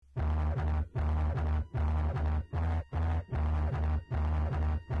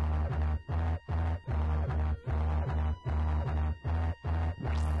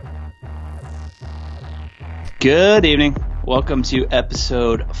Good evening. Welcome to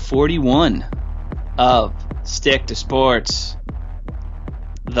episode 41 of Stick to Sports,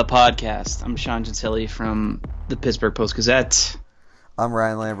 the podcast. I'm Sean Gentili from the Pittsburgh Post-Gazette. I'm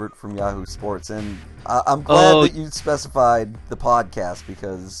Ryan Lambert from Yahoo Sports, and I'm glad that you specified the podcast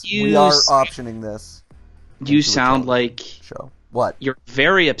because we are optioning this. You sound like show. What? You're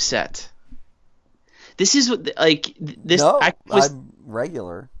very upset. This is what, like, this. No, I'm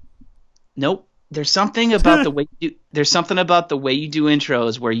regular. Nope. There's something about the way you do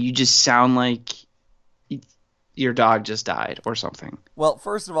intros where you just sound like your dog just died or something. Well,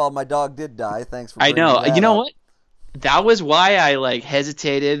 first of all, my dog did die. Thanks for. I know. You know up. What? That was why I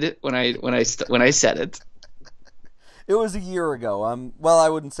hesitated when I said it. It was a year ago. I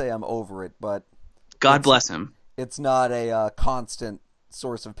wouldn't say I'm over it, but God bless him. It's not a constant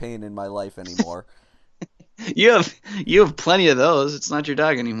source of pain in my life anymore. You have plenty of those. It's not your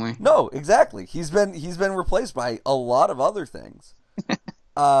dog anymore. No, exactly. He's been replaced by a lot of other things.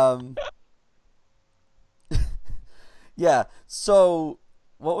 Yeah. So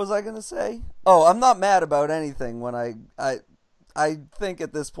what was I gonna say? Oh, I'm not mad about anything. When I think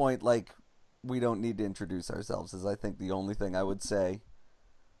at this point, like, we don't need to introduce ourselves. Is I think the only thing I would say.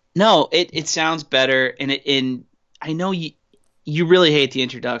 No, it sounds better, and I know you really hate the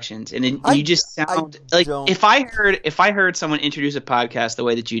introductions, and you just sound like if I heard someone introduce a podcast the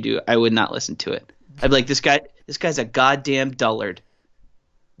way that you do, I would not listen to it. I'd be like, this guy's a goddamn dullard.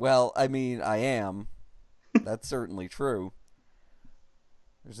 Well, I mean, I am. That's certainly true.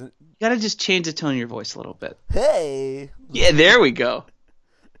 You gotta just change the tone of your voice a little bit. Hey. Yeah, there we go.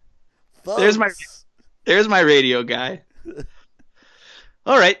 Folks. There's my radio guy.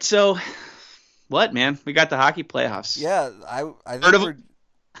 All right, so. What, man? We got the hockey playoffs. Yeah, I think heard of them?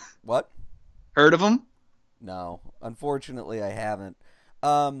 What? Heard of them? No, unfortunately, I haven't.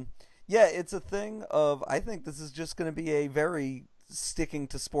 Yeah, it's a thing of. I think this is just going to be a very sticking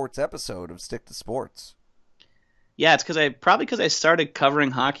to sports episode of Stick to Sports. Yeah, it's because I started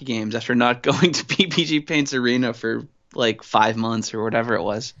covering hockey games after not going to PPG Paints Arena for like 5 months or whatever it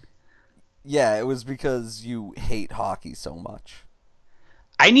was. Yeah, it was because you hate hockey so much.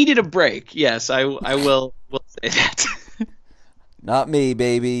 I needed a break. Yes, I will say that. Not me,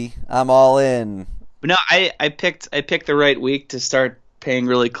 baby. I'm all in. But no, I picked the right week to start paying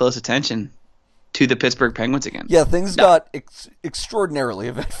really close attention to the Pittsburgh Penguins again. Yeah, things got extraordinarily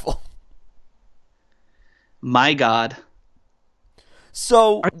eventful. My God.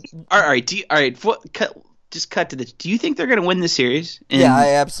 So, all right. Just cut to this. Do you think they're going to win this series? Yeah,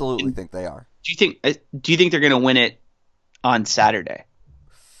 I absolutely think they are. Do you think they're going to win it on Saturday?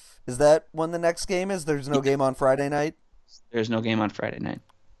 Is that when the next game is? There's no game on Friday night? There's no game on Friday night.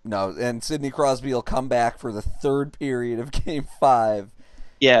 No, and Sidney Crosby will come back for the third period of Game 5.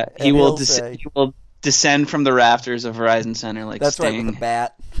 Yeah, he will descend from the rafters of Verizon Center like that's Sting. Right, with a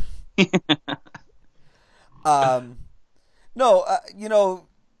bat. No,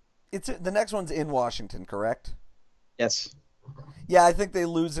 it's the next one's in Washington, correct? Yes. Yeah, I think they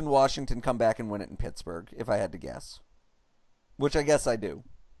lose in Washington, come back and win it in Pittsburgh, if I had to guess. Which I guess I do.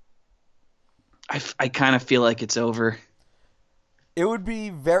 I kind of feel like it's over. It would be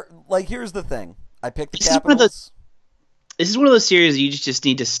very here's the thing. I picked the Capitals. This is one of those series you just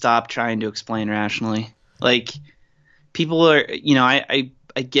need to stop trying to explain rationally. Like, people are, I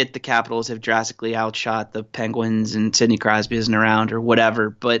get the Capitals have drastically outshot the Penguins and Sidney Crosby isn't around or whatever,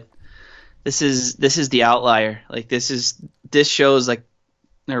 but this is the outlier. Like, this shows, like,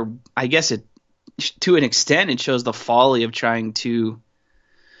 or I guess it, to an extent, it shows the folly of trying to,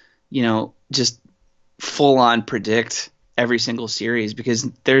 just full on predict every single series, because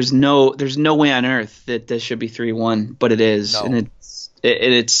there's no way on earth that this should be 3-1, but it is. No. And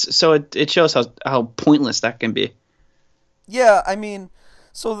it shows how pointless that can be. Yeah, I mean,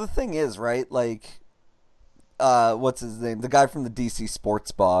 so the thing is, right, like, what's his name? The guy from the DC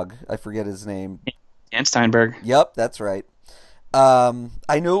Sports Blog. I forget his name. Dan Steinberg. Yep, that's right.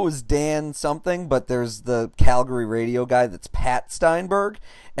 I knew it was Dan something, but there's the Calgary radio guy that's Pat Steinberg,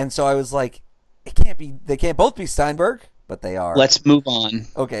 and so I was like, they can't both be Steinberg, but they are. Let's move on.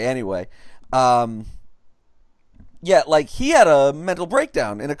 Okay, anyway. Yeah, like, he had a mental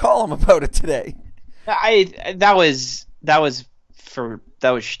breakdown in a column about it today. That was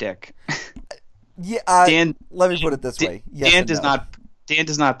shtick. Yeah, let me put it this way. Yes, Dan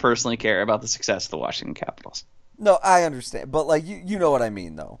does not personally care about the success of the Washington Capitals. No, I understand, but like you know what I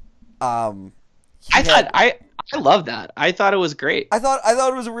mean, though. I love that. I thought it was great. I thought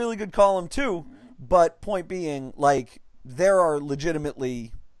it was a really good column too. But point being, like, there are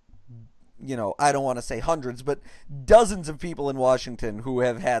legitimately I don't want to say hundreds, but dozens of people in Washington who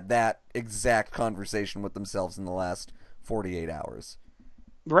have had that exact conversation with themselves in the last 48 hours.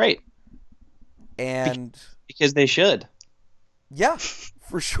 Right. And because they should. Yeah,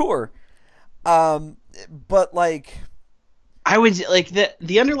 for sure. But like, I would like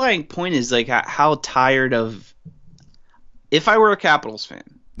the underlying point is like how tired of. If I were a Capitals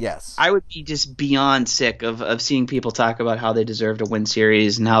fan, yes, I would be just beyond sick of seeing people talk about how they deserve to win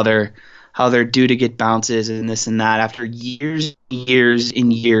series and how they're due to get bounces and this and that after years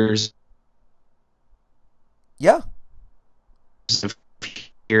and years. Yeah. Of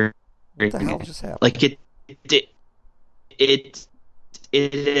here, what the hell just happened? Like it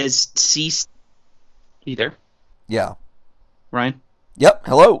has ceased. Either. Yeah. Ryan? Yep.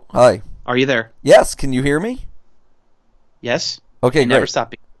 Hello. Hi. Are you there? Yes. Can you hear me? Yes. Okay, great. Never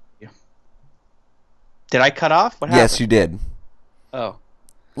stop you. Did I cut off? What happened? Yes, you did. Oh.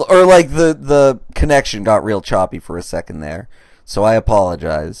 Or like the connection got real choppy for a second there. So I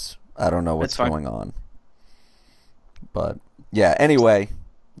apologize. I don't know what's going on. But yeah, anyway,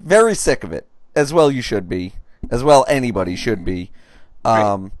 very sick of it. As well you should be. As well anybody should be.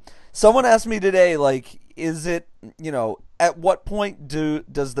 Right. Someone asked me today, like, is it, at what point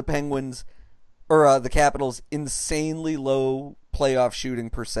does the Penguins or the Capitals' insanely low playoff shooting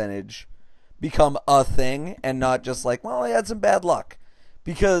percentage become a thing and not just like, well, I had some bad luck?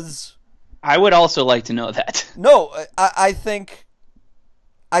 Because I would also like to know that. No, I think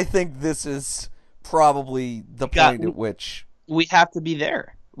this is probably the point at which we have to be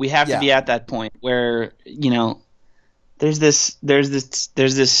there. We have to be at that point where, there's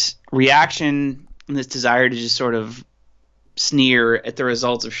this reaction and this desire to just sort of sneer at the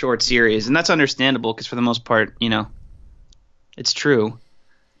results of short series, and that's understandable because for the most part, it's true.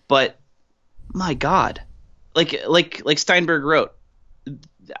 But my God, like Steinberg wrote,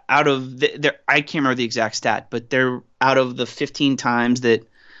 out of I can't remember the exact stat, but they're out of the 15 times that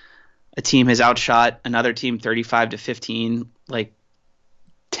a team has outshot another team 35-15, like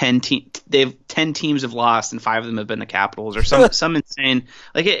 10 teams have lost and 5 of them have been the Capitals or some insane,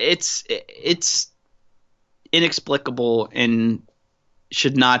 like it's inexplicable and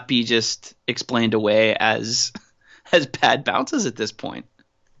should not be just explained away as bad bounces at this point.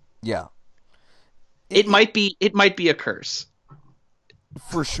 Yeah. It might be a curse.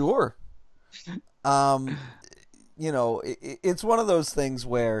 For sure. It's one of those things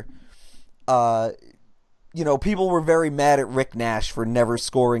where people were very mad at Rick Nash for never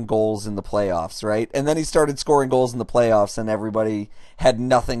scoring goals in the playoffs, right? And then he started scoring goals in the playoffs and everybody had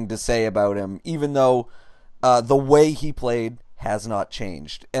nothing to say about him, even though the way he played has not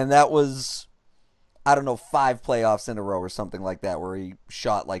changed. And that was, 5 playoffs in a row or something like that where he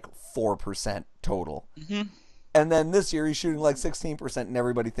shot like 4% total. Mm-hmm. And then this year he's shooting like 16% and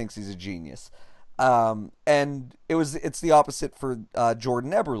everybody thinks he's a genius. And it's the opposite for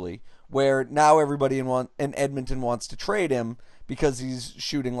Jordan Eberle, where now everybody in Edmonton wants to trade him because he's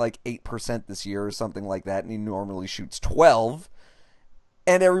shooting like 8% this year or something like that, and he normally shoots 12%,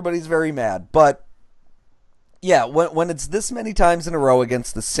 and everybody's very mad. But yeah, when it's this many times in a row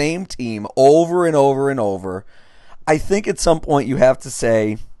against the same team over and over and over, I think at some point you have to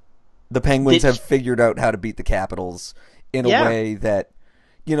say the Penguins have figured out how to beat the Capitals in a way that,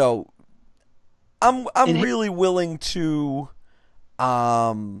 I'm really willing to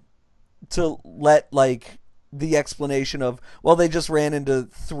let like the explanation of, well, they just ran into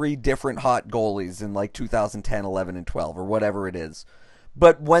 3 different hot goalies in like 2010, 11, and 12 or whatever it is.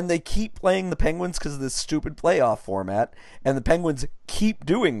 But when they keep playing the Penguins because of this stupid playoff format, and the Penguins keep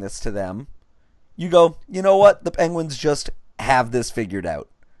doing this to them, you go, you know what? The Penguins just have this figured out.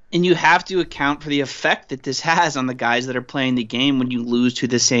 And you have to account for the effect that this has on the guys that are playing the game when you lose to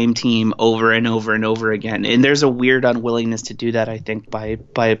the same team over and over and over again. And there's a weird unwillingness to do that, I think, by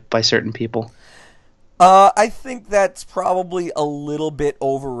certain people. I think that's probably a little bit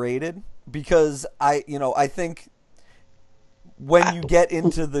overrated because I think when you get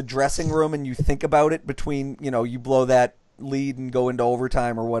into the dressing room and you think about it between, you blow that lead and go into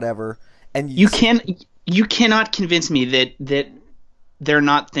overtime or whatever, and you cannot convince me that they're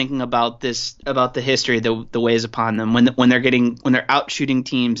not thinking about the history, the ways upon them when they're out shooting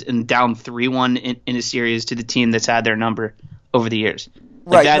teams and down 3-1 in a series to the team that's had their number over the years.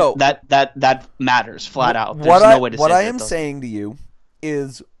 Like that matters flat out. There's no way to say what I am saying to you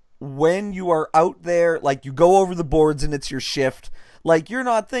is when you are out there, like you go over the boards and it's your shift, like you're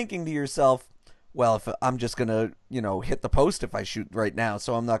not thinking to yourself, well, if I'm just gonna, hit the post if I shoot right now,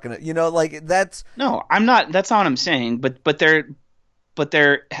 so I'm not gonna, like that's. No, I'm not. That's not what I'm saying. But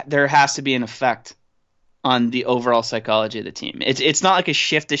there has to be an effect on the overall psychology of the team. It's not like a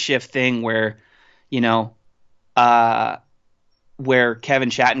shift to shift thing where, you know, uh, where Kevin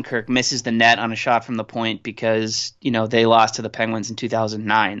Shattenkirk misses the net on a shot from the point because, you know, they lost to the Penguins in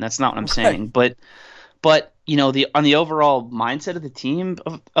 2009. That's not what I'm saying. But you know, the on the overall mindset of the team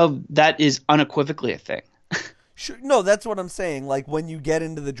of that is unequivocally a thing. Sure, no, that's what I'm saying. Like when you get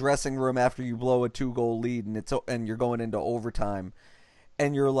into the dressing room after you blow a 2-goal lead and you're going into overtime,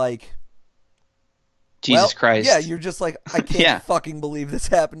 and you're like, Jesus Christ. yeah, you're just like, I can't fucking believe this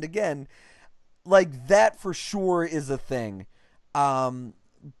happened again. Like that for sure is a thing.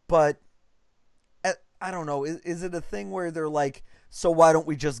 But I don't know. Is it a thing where they're like, so why don't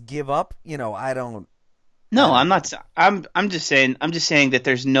we just give up? You know, I don't. No, I'm not. I'm just saying. I'm just saying that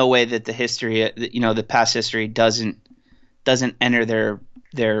there's no way that the history, you know, the past history doesn't enter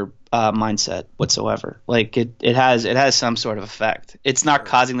their mindset whatsoever. Like it has some sort of effect. It's not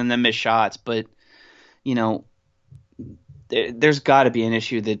causing them to miss shots, but you know, there's got to be an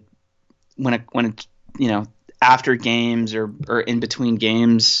issue that when it you know, after games or in between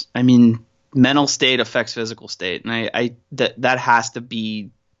games. I mean, mental state affects physical state, and I that has to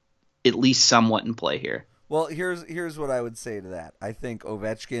be at least somewhat in play here. Well, here's what I would say to that. I think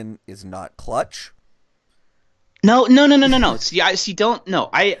Ovechkin is not clutch. No. See, don't. No,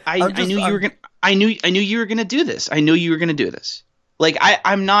 I knew you were gonna. I knew you were gonna do this. I knew you were gonna do this. Like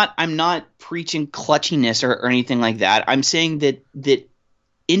I'm not preaching clutchiness or anything like that. I'm saying that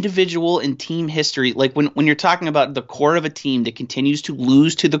individual and team history, like when you're talking about the core of a team that continues to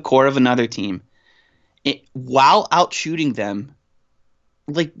lose to the core of another team, while out shooting them,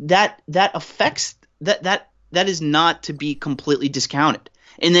 like that affects that is not to be completely discounted.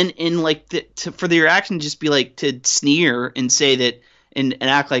 And then in like for the reaction to just be like to sneer and say that and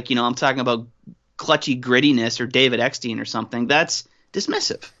act like, you know, I'm talking about clutchy grittiness or David Eckstein or something, that's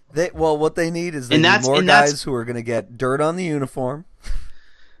dismissive. What they need is more guys who are going to get dirt on the uniform.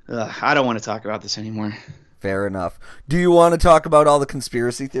 I don't want to talk about this anymore. Fair enough. Do you want to talk about all the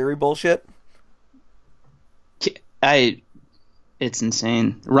conspiracy theory bullshit? It's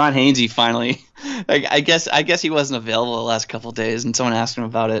insane. Ron Hainsey finally, I guess he wasn't available the last couple of days, and someone asked him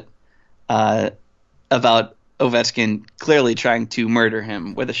about it, about Ovechkin clearly trying to murder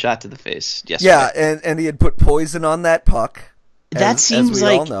him with a shot to the face yesterday. Yeah, and he had put poison on that puck. As we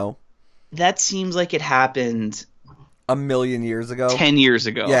all know. That seems like it happened a million years ago. 10 years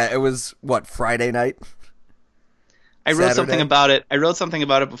ago. Yeah, it was Friday night. I wrote something about it. I wrote something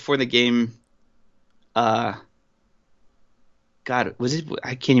about it before the game. God, was it?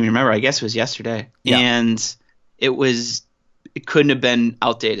 I can't even remember. I guess it was yesterday, and it couldn't have been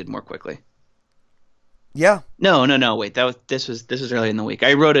outdated more quickly. Yeah. No. Wait, this was early in the week.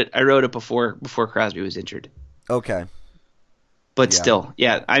 I wrote it before Crosby was injured. Okay. But still,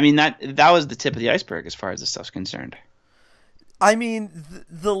 yeah. I mean that was the tip of the iceberg as far as this stuff's concerned. I mean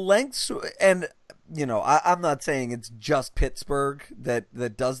the lengths, and you know, I'm not saying it's just Pittsburgh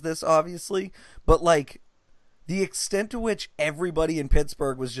that does this, obviously, but like. The extent to which everybody in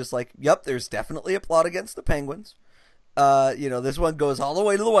Pittsburgh was just like, yep, there's definitely a plot against the Penguins. You know, this one goes all the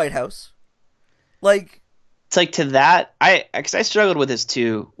way to the White House. Like, it's like to that, because I struggled with this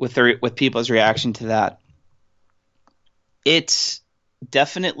too, with people's reaction to that. It's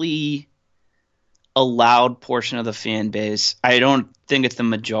definitely a loud portion of the fan base. I don't think it's the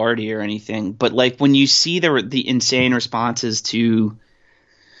majority or anything, but like when you see the insane responses to,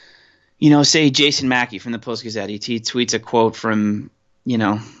 you know, say Jason Mackey from the Post-Gazette, he tweets a quote from, you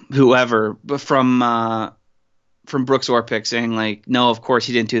know, whoever, but from Brooks Orpik saying like, no, of course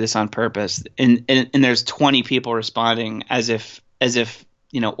he didn't do this on purpose. And there's 20 people responding as if,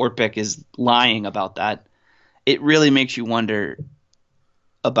 you know, Orpik is lying about that. It really makes you wonder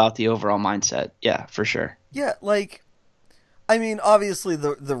about the overall mindset. Yeah, for sure. Yeah. Like, I mean, obviously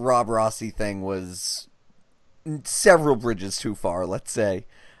the Rob Rossi thing was several bridges too far, let's say.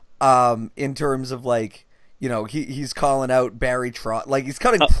 In terms of like, you know, he's calling out Barry Trotz, like he's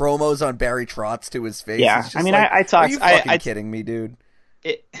cutting promos on Barry Trotz to his face. Yeah, I mean, like, I talked. Are you fucking kidding me, dude?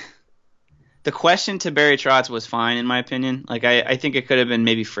 The question to Barry Trotz was fine in my opinion. Like I think it could have been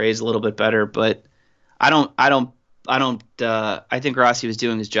maybe phrased a little bit better, but I think Rossi was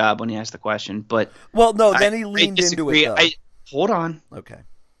doing his job when he asked the question. But then he leaned into it. Though. Hold on. Okay.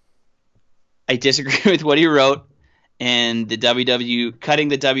 I disagree with what he wrote. And the cutting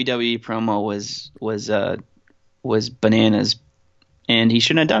the WWE promo was bananas, and he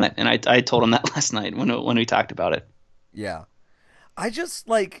shouldn't have done it. And I told him that last night when we talked about it. Yeah, I just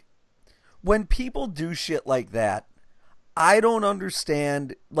like when people do shit like that. I don't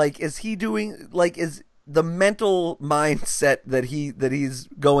understand. Like, is he doing like is the mental mindset that he's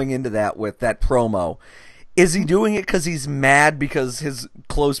going into that with that promo? Is he doing it because he's mad because his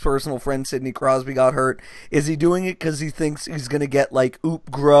close personal friend Sidney Crosby got hurt? Is he doing it because he thinks he's gonna get like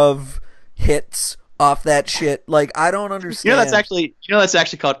Oop Grove hits off that shit? Like, I don't understand. That's actually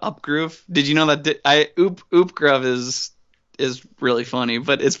called Upgroove. Did you know that? Oop Grove is really funny,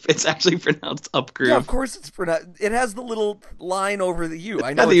 but it's actually pronounced Upgroove. Yeah, of course it's pronounced. It has the little line over the U.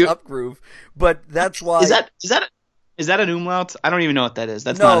 I know it's Upgroove, but that's why. Is that an umlaut? I don't even know what that is.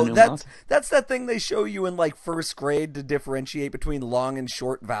 That's not an umlaut. That's that thing they show you in like first grade to differentiate between long and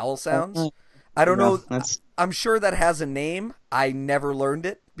short vowel sounds. I don't know. I'm sure that has a name. I never learned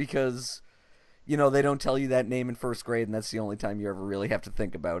it because, they don't tell you that name in first grade, and that's the only time you ever really have to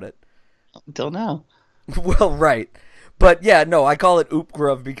think about it. Until now. Well, right. But yeah, no, I call it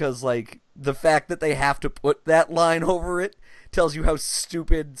Oopgrove because like the fact that they have to put that line over it tells you how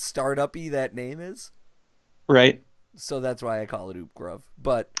stupid startup-y that name is. Right. So that's why I call it Oopgrove.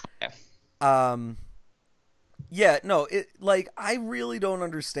 But yeah, no, I really don't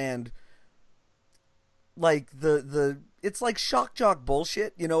understand like the it's like shock jock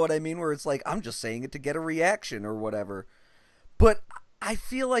bullshit, you know what I mean? Where it's like I'm just saying it to get a reaction or whatever. But I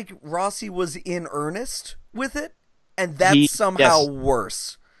feel like Rossi was in earnest with it, and that's somehow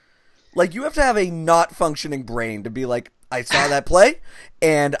worse. Like, you have to have a not functioning brain to be like, I saw that play,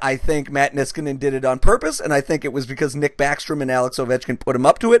 and I think Matt Niskanen did it on purpose, and I think it was because Nick Backstrom and Alex Ovechkin put him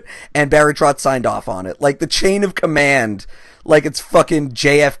up to it, and Barry Trotz signed off on it. Like, the chain of command, like it's fucking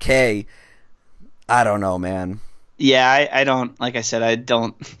JFK. I don't know, man. Yeah, I don't, like I said, I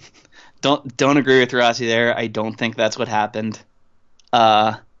don't agree with Rossi there. I don't think that's what happened.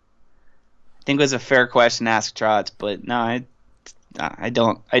 I think it was a fair question to ask Trotz, but no, I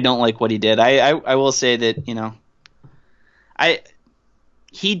don't like what he did. I will say that,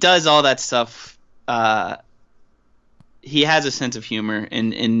 he does all that stuff. He has a sense of humor,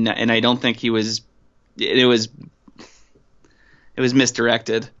 and I don't think it was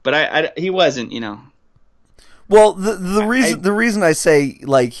misdirected, but he wasn't, Well, the reason I say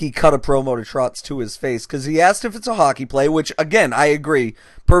like he cut a promo to Trotz to his face because he asked if it's a hockey play, which again I agree,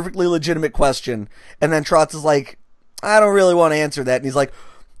 perfectly legitimate question, and then Trotz is like, I don't really want to answer that, and he's like,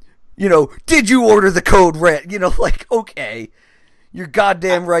 did you order the code red? Like, okay, you're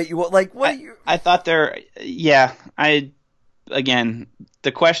goddamn right. You like what? I thought again,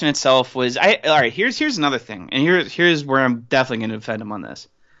 the question itself was all right. Here's another thing, and here's where I'm definitely going to defend him on this.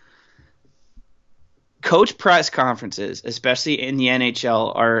 Coach press conferences, especially in the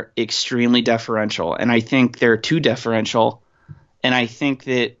NHL, are extremely deferential, and I think they're too deferential. And I think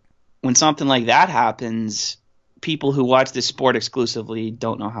that when something like that happens, people who watch this sport exclusively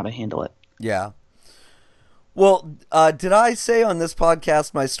don't know how to handle it. Yeah. Well, did I say on this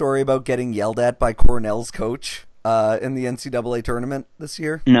podcast my story about getting yelled at by Cornell's coach in the NCAA tournament this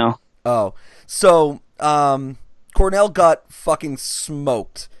year? No. Oh. So, Cornell got fucking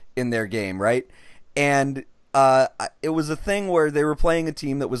smoked in their game, right? And it was a thing where they were playing a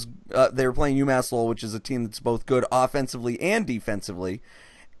team that was they were playing UMass Lowell, which is a team that's both good offensively and defensively.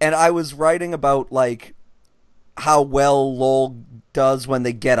 And I was writing about like how well Lowell does when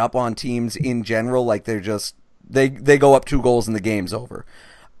they get up on teams in general. Like they're just they go up 2 goals and the game's over.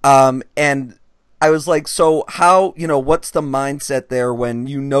 And I was like, so how, what's the mindset there when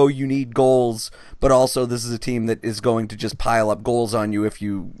you need goals, but also this is a team that is going to just pile up goals on you if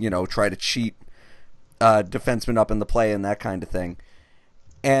you try to cheat defenseman up in the play and that kind of thing.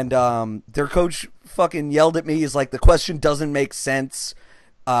 And their coach fucking yelled at me. He's like, the question doesn't make sense.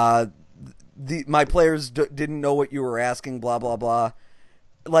 My players didn't know what you were asking, blah, blah, blah.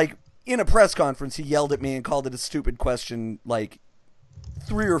 Like, in a press conference, he yelled at me and called it a stupid question like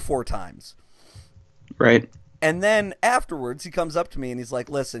 3 or 4 times. Right. And then afterwards, he comes up to me and he's like,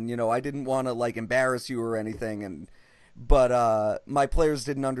 listen, I didn't want to like embarrass you or anything, but my players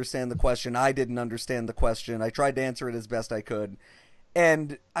didn't understand the question. I didn't understand the question. I tried to answer it as best I could.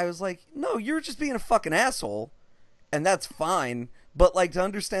 And I was like, no, you're just being a fucking asshole. And that's fine. But, like, to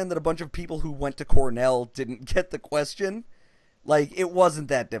understand that a bunch of people who went to Cornell didn't get the question, like, it wasn't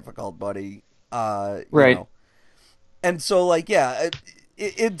that difficult, buddy. Right. And so, like, yeah,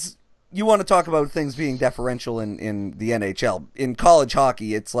 it's... You want to talk about things being deferential in the NHL. In college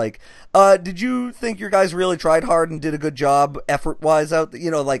hockey, it's like, did you think your guys really tried hard and did a good job effort-wise out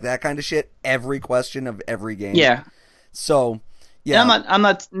there? Like that kind of shit. Every question of every game. Yeah. So, yeah.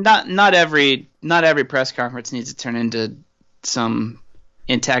 And not every press conference needs to turn into some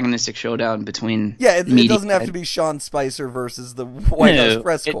antagonistic showdown between it doesn't have to be Sean Spicer versus the White House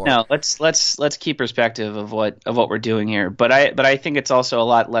press corps. No, let's keep perspective of what we're doing here. But I think it's also a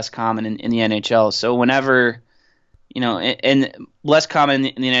lot less common in the NHL. So whenever and less common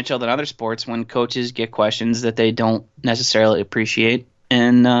in the NHL than other sports when coaches get questions that they don't necessarily appreciate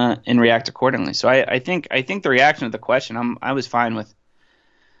and react accordingly. So I think the reaction to the question, I was fine with.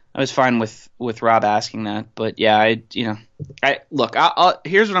 I was fine with Rob asking that, but yeah, here's what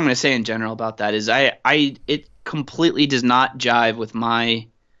I'm going to say in general about that is it completely does not jive with my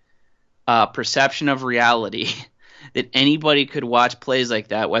perception of reality that anybody could watch plays like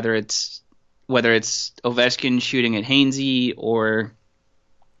that, whether it's Ovechkin shooting at Hainsey or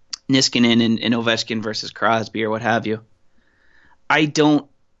Niskanen and Ovechkin versus Crosby or what have you.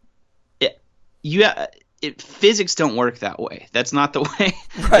 Physics don't work that way. That's not the way.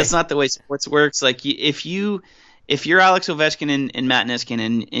 Right. That's not the way sports works. Like if you're Alex Ovechkin and Matt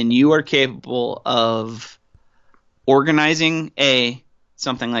Niskanen and you are capable of organizing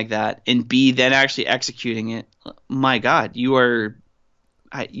something like that and B then actually executing it, my God, you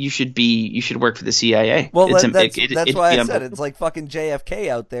should work for the CIA. Well, that's why I said it's like fucking JFK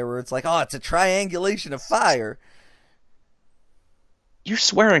out there, where it's like, oh, it's a triangulation of fire. You're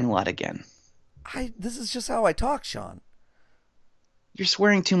swearing a lot again. This is just how I talk, Sean. You're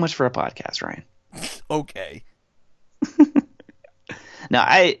swearing too much for a podcast, Ryan. Okay. No,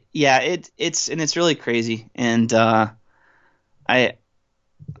 it's really crazy, and of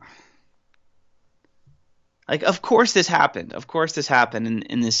course this happened. Of course this happened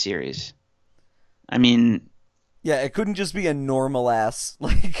in this series. I mean, yeah, it couldn't just be a normal ass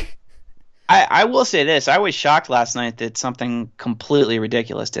like. I will say this: I was shocked last night that something completely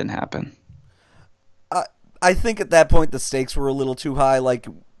ridiculous didn't happen. I think at that point the stakes were a little too high, like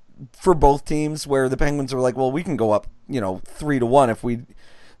for both teams, where the Penguins were like, well, we can go up, 3-1 if we,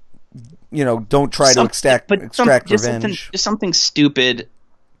 don't try to extract revenge. Just something stupid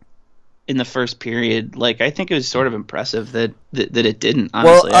in the first period. Like, I think it was sort of impressive that it didn't,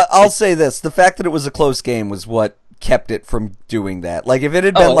 honestly. Well, I'll say this. The fact that it was a close game was what kept it from doing that. Like, if it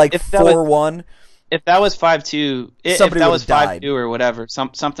had been 4-1... If that was 5-2, if that was 5-2 or whatever,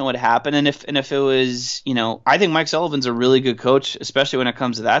 something would happen. And if it was, I think Mike Sullivan's a really good coach, especially when it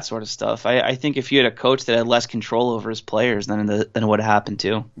comes to that sort of stuff. I think if you had a coach that had less control over his players, then it would have happened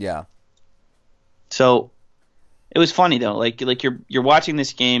too. Yeah. So it was funny though, like you're watching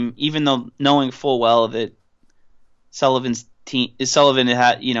this game, even though knowing full well that Sullivan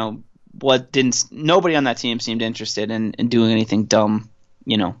had, nobody on that team seemed interested in doing anything dumb,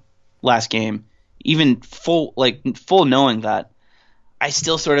 last game. Even full knowing that, I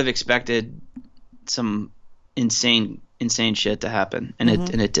still sort of expected some insane shit to happen, and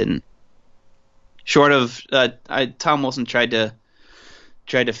it didn't. Short of Tom Wilson tried to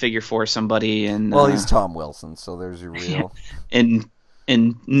figure for somebody, and he's Tom Wilson, so there's your real. and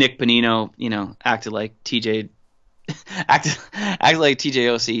Nick Bonino, acted like TJ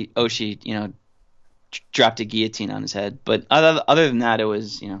Oshie, dropped a guillotine on his head. But other than that, it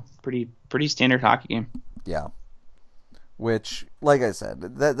was pretty standard hockey game. Yeah. Which, like I said,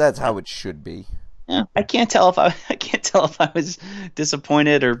 that's how it should be. Yeah, I can't tell if I was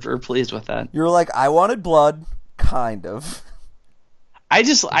disappointed or pleased with that. You're like, I wanted blood, kind of. I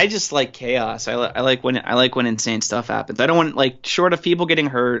just like chaos. I like when insane stuff happens. I don't want, short of people getting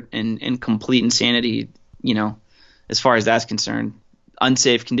hurt and complete insanity, as far as that's concerned,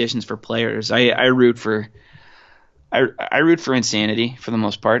 unsafe conditions for players. I root for insanity for the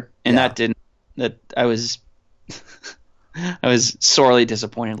most part, and I was I was sorely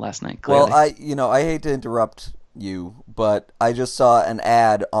disappointed last night. Clearly. Well, I hate to interrupt you, but I just saw an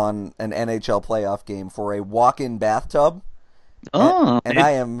ad on an NHL playoff game for a walk-in bathtub. Oh, and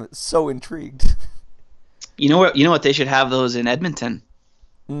I am so intrigued. You know what? They should have those in Edmonton.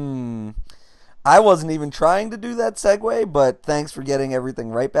 I wasn't even trying to do that segue, but thanks for getting everything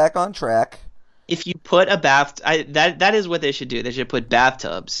right back on track. If you put a that is what they should do. They should put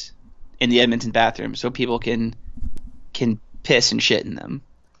bathtubs in the Edmonton bathroom so people can piss and shit in them.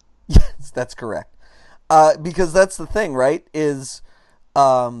 Yes, that's correct. Because that's the thing, right? Is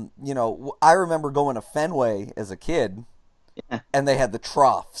I remember going to Fenway as a kid. Yeah. And they had the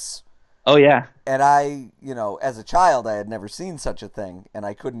troughs. Oh yeah. And I, as a child, I had never seen such a thing, and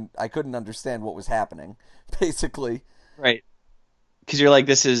I couldn't understand what was happening, basically. Right. Because you're like,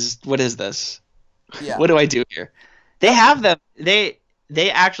 what is this? Yeah. What do I do here? They have them. They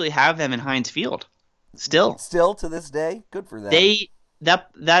actually have them in Heinz Field. Still to this day, good for them.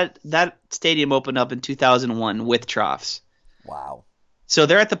 That stadium opened up in 2001 with troughs. Wow. So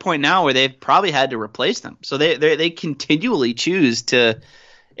they're at the point now where they've probably had to replace them. So they continually choose to,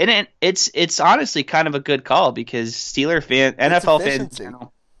 and it's honestly kind of a good call because NFL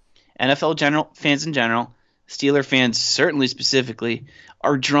fans in general, Steeler fans certainly specifically,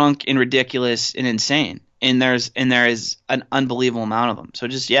 are drunk and ridiculous and insane. and there is an unbelievable amount of them. So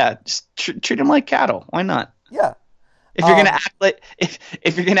just treat them like cattle. Why not? Yeah. If you're gonna act like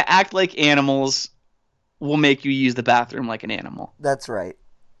if you're gonna act like animals, we'll make you use the bathroom like an animal. That's right.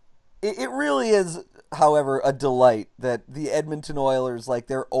 It really is, however, a delight that the Edmonton Oilers, like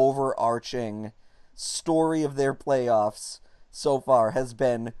their overarching story of their playoffs so far has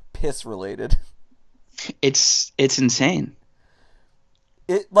been piss related. It's insane.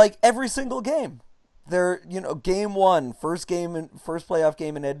 It like every single game. They're game one, first playoff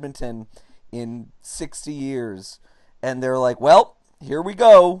game in Edmonton in 60 years, and they're like, well, here we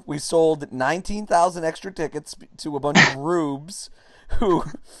go. We sold 19,000 extra tickets to a bunch of rubes who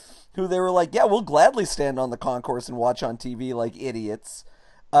they were like, yeah, we'll gladly stand on the concourse and watch on TV like idiots.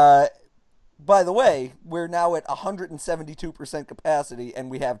 By the way, we're now at 172% capacity, and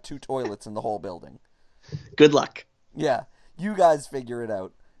we have 2 toilets in the whole building. Good luck. Yeah, you guys figure it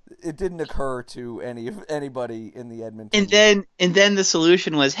out. It didn't occur to anybody in the Edmonton. And then the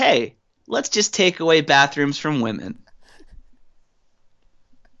solution was, hey, let's just take away bathrooms from women.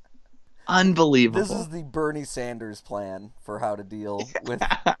 Unbelievable. This is the Bernie Sanders plan for how to deal with.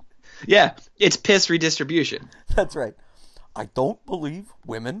 Yeah, it's piss redistribution. That's right. I don't believe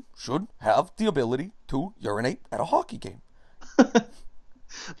women should have the ability to urinate at a hockey game.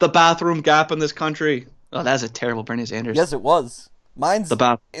 The bathroom gap in this country. Oh, that's a terrible Bernie Sanders. Yes, it was. Mine's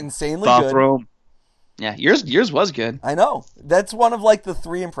insanely bathroom. Good. Yeah, yours was good. I know. That's one of like the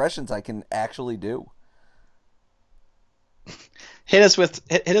 3 impressions I can actually do. Hit us with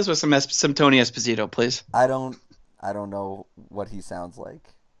some Tony Esposito, please. I don't know what he sounds like.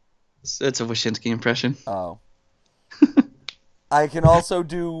 It's a Wyshynski impression. Oh. I can also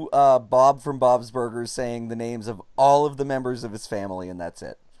do Bob from Bob's Burgers saying the names of all of the members of his family, and that's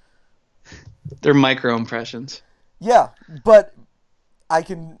it. They're micro impressions. Yeah, but I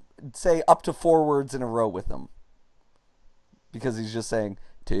can say up to 4 words in a row with them. Because he's just saying,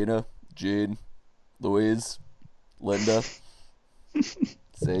 Tina, Jane, Louise, Linda.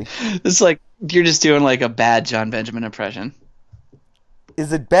 See? It's like you're just doing like a bad John Benjamin impression.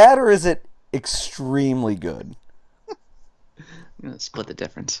 Is it bad or is it extremely good? I'm gonna split the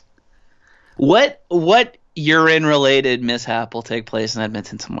difference. What urine related mishap will take place in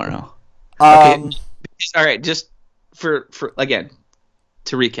Edmonton tomorrow? Okay. All right, just for again,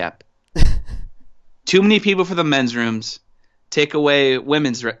 to recap. Too many people for the men's rooms. Take away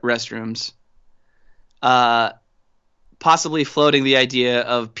women's restrooms. Possibly floating the idea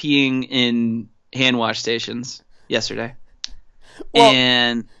of peeing in hand wash stations yesterday. Well,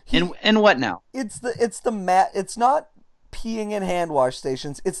 and what now? It's not peeing in hand wash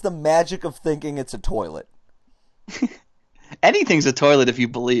stations. It's the magic of thinking it's a toilet. Anything's a toilet if you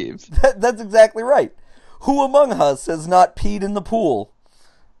believe. That's exactly right. Who among us has not peed in the pool?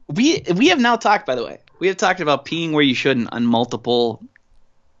 We have now talked, by the way. We have talked about peeing where you shouldn't on multiple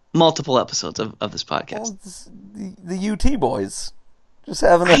episodes of this podcast. Well, the UT boys just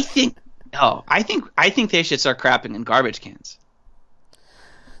having I think they should start crapping in garbage cans.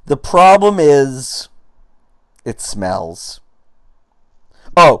 The problem is it smells.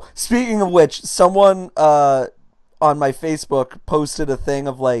 Oh, speaking of which, someone on my Facebook posted a thing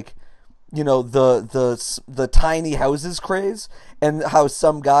of like, the tiny houses craze, and how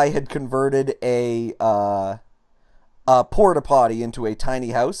some guy had converted a porta potty into a tiny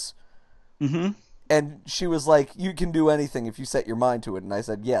house. Mm-hmm. And she was like, "You can do anything if you set your mind to it." And I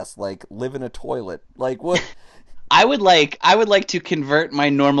said, "Yes, like live in a toilet. Like what?" I would like to convert my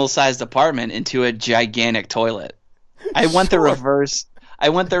normal sized apartment into a gigantic toilet. I want the reverse. I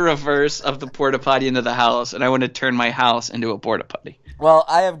want the reverse of the porta potty into the house, and I want to turn my house into a porta potty. Well,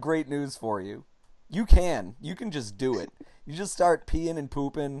 I have great news for you. You can just do it. You just start peeing and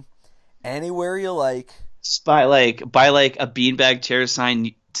pooping anywhere you like. Just buy a beanbag chair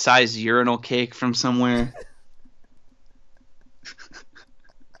size urinal cake from somewhere.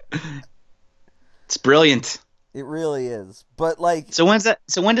 It's brilliant. It really is. But like, so when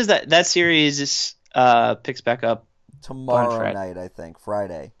does that series picks back up? Tomorrow night, I think.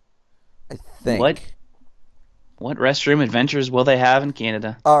 Friday. I think. What restroom adventures will they have in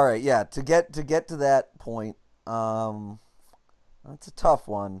Canada? All right, yeah. To get to that point, that's a tough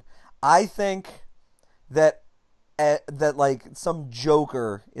one. I think that like some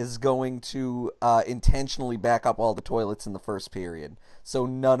joker is going to intentionally back up all the toilets in the first period, so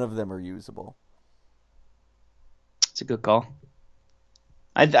none of them are usable. It's a good call.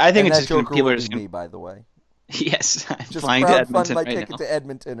 I think it's just joker people will are just be me, by the way. Yes, I'm just flying to Edmonton my right ticket now. to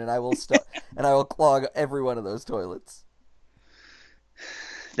Edmonton, and I will and I will clog every one of those toilets.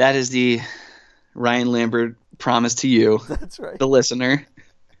 That is the Ryan Lambert promise to you. That's right. The listener.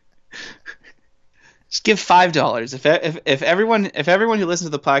 Just give $5. If everyone who listens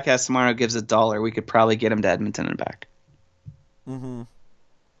to the podcast tomorrow gives $1, we could probably get him to Edmonton and back. Mm-hmm.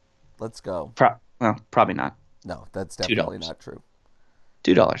 Let's go. Well, probably not. No, that's definitely not true.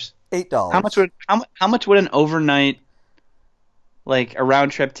 $2. $8. How much would an overnight, like a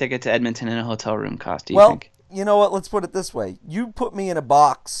round trip ticket to Edmonton in a hotel room cost? Do you think? You know what? Let's put it this way: you put me in a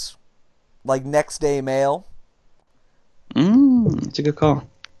box, like next day mail. It's a good call.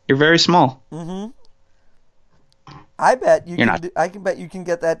 You're very small. Mm-hmm. I bet you You're can. not. I can bet you can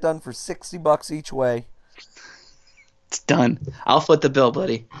get that done for $60 each way. It's done. I'll foot the bill,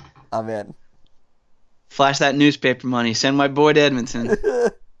 buddy. I'm in. Flash that newspaper money. Send my boy to Edmonton.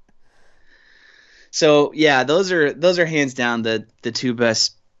 So yeah, those are hands down the two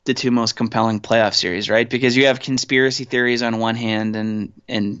most compelling playoff series, right? Because you have conspiracy theories on one hand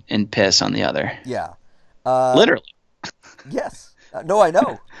and piss on the other. Yeah. Literally. Yes. No, I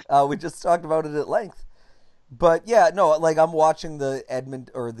know. We just talked about it at length. But yeah, no, like I'm watching the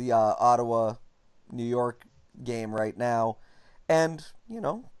Ottawa, New York game right now, and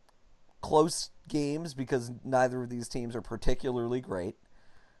close games because neither of these teams are particularly great.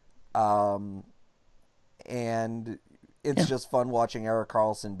 And it's just fun watching Erik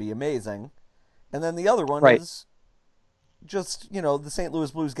Karlsson be amazing. And then the other one is just, the St.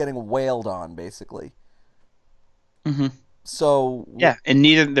 Louis Blues getting wailed on, basically. Mm-hmm. So yeah, and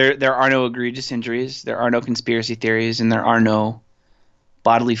there are no egregious injuries, there are no conspiracy theories, and there are no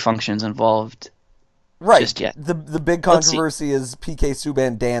bodily functions involved. Right. Just yet. The big controversy is PK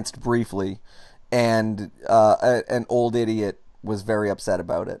Subban danced briefly, and an old idiot was very upset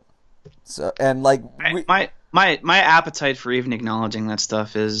about it. So my appetite for even acknowledging that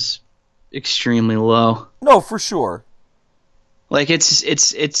stuff is extremely low. No, for sure. Like it's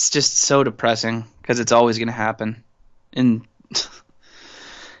just so depressing because it's always going to happen, and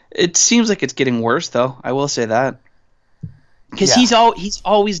it seems like it's getting worse. Though I will say that because he's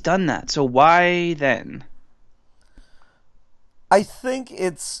always done that. So why then? I think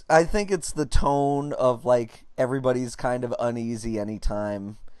it's the tone of like everybody's kind of uneasy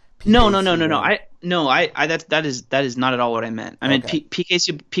anytime. No. That is not at all what I meant. I mean,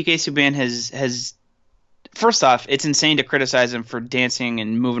 PK Subban has first off, it's insane to criticize him for dancing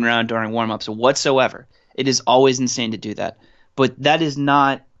and moving around during warm-ups whatsoever. It is always insane to do that. But that is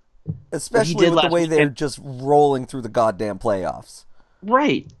not, especially with the way they're just rolling through the goddamn playoffs.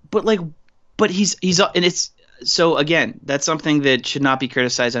 Right. But he's and it's so again, that's something that should not be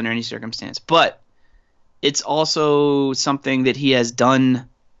criticized under any circumstance. But it's also something that he has done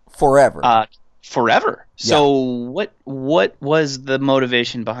forever. Forever. So what was the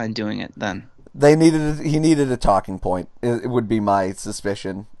motivation behind doing it then? He needed a talking point. It would be my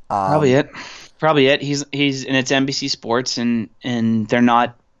suspicion. Probably it. He's and it's NBC Sports and they're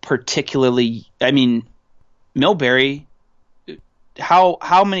not particularly. I mean, Milbury.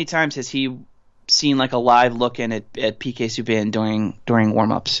 How many times has he seen like a live look in at PK Subban during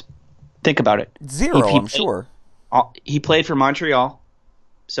warm-ups? Think about it. Zero, I'm sure. He played for Montreal,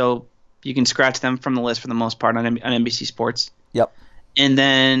 so you can scratch them from the list for the most part on NBC Sports. Yep. And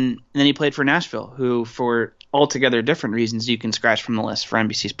then he played for Nashville, who for altogether different reasons you can scratch from the list for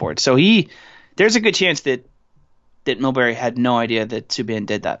NBC Sports. So there's a good chance that Milbury had no idea that Subban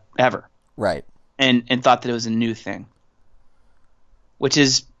did that ever. Right. And thought that it was a new thing. Which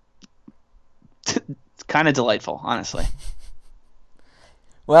is kind of delightful, honestly.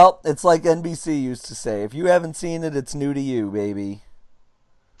 Well, it's like NBC used to say, if you haven't seen it, it's new to you, baby.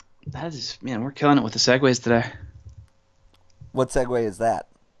 That is, man, we're killing it with the segues today. What segue is that?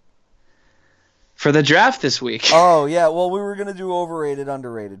 For the draft this week. Oh, yeah. Well, we were going to do overrated,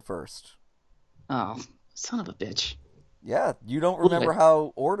 underrated first. Oh, son of a bitch. Yeah, you don't remember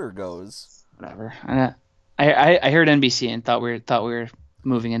how order goes. Whatever. I heard NBC and thought we were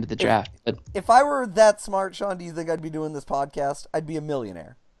moving into the draft. But if I were that smart, Sean, do you think I'd be doing this podcast? I'd be a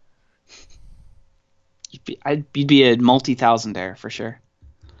millionaire. You'd be a multi-thousandaire for sure.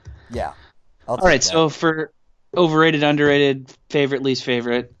 Yeah. All right. So for overrated, underrated, favorite, least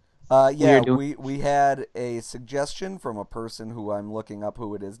favorite. We had a suggestion from a person who I'm looking up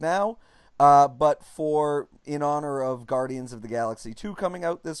who it is now. But in honor of Guardians of the Galaxy 2 coming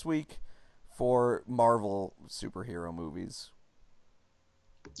out this week, for Marvel superhero movies.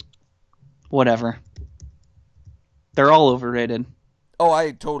 Whatever. They're all overrated. Oh,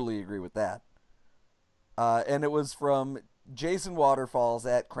 I totally agree with that. And it was from Jason Waterfalls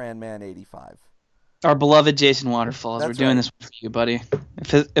at Cranman85. Our beloved Jason Waterfalls. We're doing this for you, buddy.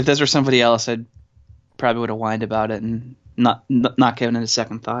 If this were somebody else, I'd probably would have whined about it and not given it a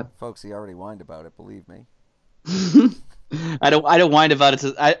second thought. Folks, he already whined about it, believe me. I don't whine about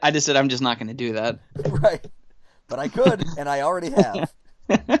it. I just said I'm just not going to do that. Right. But I could, and I already have.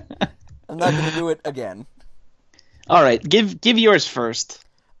 I'm not going to do it again. All right, give yours first.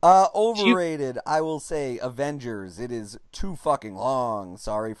 Shoot. Overrated, I will say Avengers. It is too fucking long.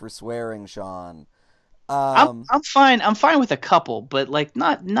 Sorry for swearing, Sean. Um, I'm fine. I'm fine with a couple, but like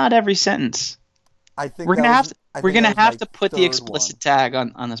not every sentence. I think We're that gonna have was to I we're think that gonna was have my to put the third one. explicit tag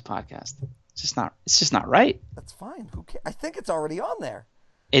on this podcast. It's just not right. That's fine. Who cares? I think it's already on there.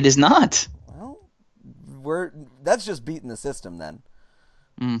 It is not. Well, we're that's just beating the system then.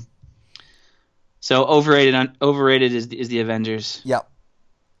 Mm. So overrated is the Avengers. Yep.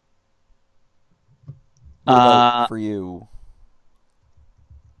 What about Uh, for you?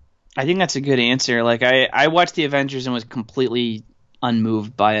 I think that's a good answer. Like I watched the Avengers and was completely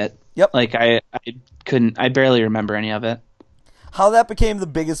unmoved by it. Yep. Like I barely remember any of it. How that became the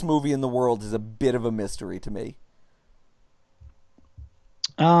biggest movie in the world is a bit of a mystery to me.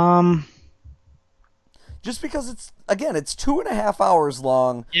 Um, Just because it's 2.5 hours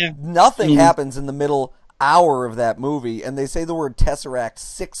long. yeah. I Nothing mean, happens in the middle hour of that movie, and they say the word Tesseract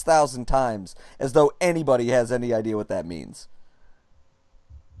 6,000 times as though anybody has any idea what that means.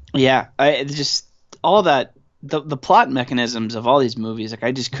 yeah. I just all that the plot mechanisms of all these movies, like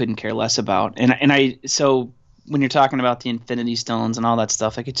I just couldn't care less about. And I so when you're talking about the Infinity Stones and all that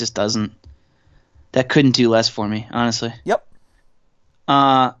stuff, like it just doesn't. That couldn't do less for me, honestly. Yep.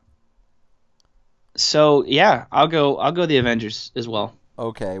 Uh, so yeah, I'll go the Avengers as well.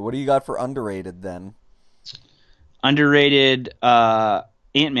 Okay, what do you got for underrated then? Underrated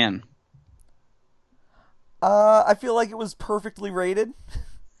Ant-Man. I feel like it was perfectly rated.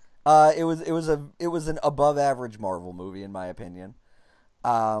 It was an above average Marvel movie in my opinion.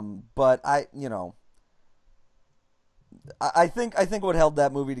 But I think what held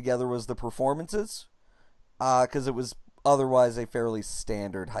that movie together was the performances, because it was otherwise a fairly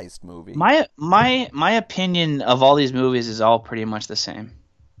standard heist movie. My opinion of all these movies is all pretty much the same.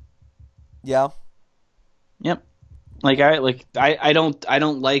 Yeah, Yep. I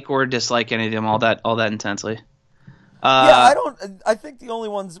don't like or dislike any of them all that intensely. yeah. Uh, I think the only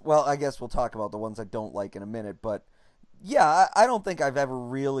ones. Well, I guess we'll talk about the ones I don't like in a minute. But yeah, I don't think I've ever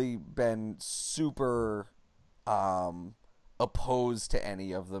really been super um, opposed to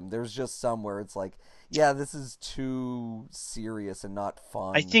any of them. There's just some where it's like, yeah, this is too serious and not I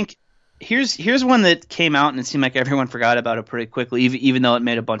fun. think here's one that came out and it seemed like everyone forgot about it pretty quickly, even though it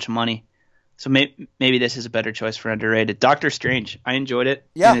made a bunch of money. So maybe this is a better choice for underrated. Doctor Strange. I enjoyed it, and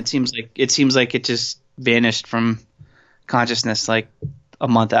Yeah, it seems like it just vanished from consciousness like a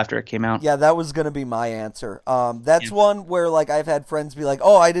month after it came out. yeah, that was gonna be my answer. That's Yeah. one where like I've had friends be like,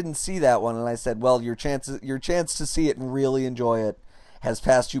 "Oh, I didn't see that one," and I said, "Well, your chance to see it and really enjoy it has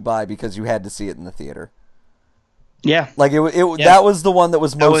passed you by because you had to see it in the theater." Yeah. Like it Yeah. that was the one that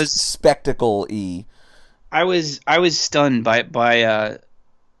was I most was spectacle-y. I was stunned by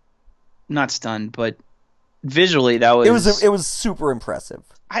not stunned, but visually that It was was it was super impressive.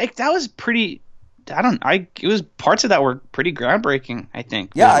 that was pretty. I don't. I it was parts of that were pretty groundbreaking. I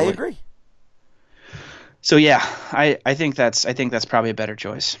think Yeah, I visually. agree. So yeah, I think that's probably a better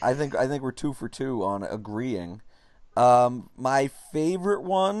choice. I think we're 2 for 2 on agreeing. My favorite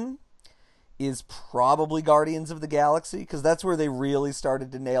one is probably Guardians of the Galaxy because that's where they really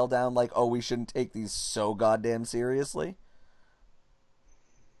started to nail down like, oh, we shouldn't take these so goddamn seriously.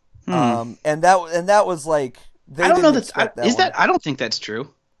 Hmm. And that was like I they don't know didn't that expect that is one. that. I don't think that's true.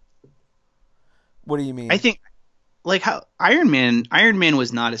 What do you I mean? think like how Iron Man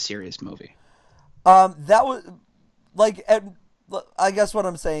was not a serious movie. That was like I guess what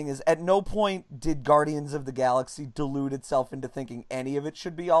I'm saying is at no point did Guardians of the Galaxy delude itself into thinking any of it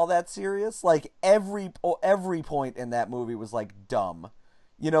should be all that serious. Like every point in that movie was like dumb.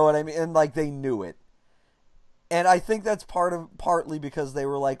 You know what I mean? And like they knew it. And I think that's partly because they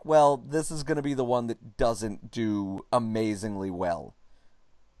were like, well, this is going to be the one that doesn't do amazingly well.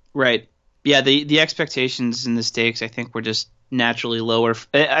 Right. Yeah, the expectations and the stakes I think were just naturally lower.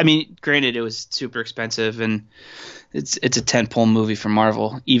 I mean, granted it was super expensive and it's a tentpole movie for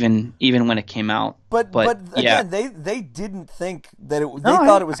Marvel even when it came out. But But yeah. again, they didn't think that No, they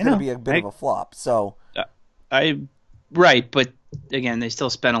thought it was I going to know. be a bit of a flop. So, I right, but again, they still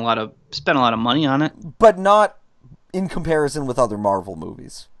spent a lot of money on it. but not in comparison with other Marvel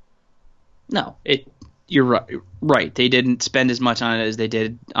movies. No, you're right. Right, they didn't spend as much on it as they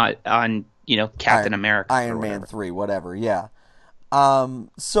did on Captain Iron, America or Iron Man whatever. 3, whatever. Yeah.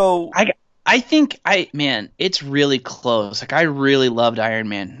 So I think man, it's really close. Like I really loved Iron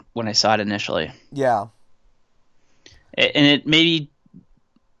Man when I saw it initially, yeah. and it maybe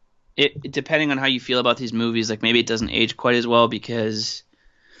depending on how you feel about these movies, like maybe it doesn't age quite as well because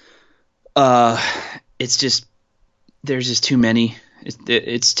it's just there's just too many.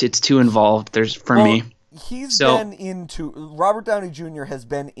 It's too involved. There's for Well, me. he's So been into Robert Downey Jr. has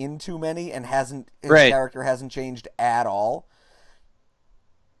been in too many and hasn't his right, character hasn't changed at all.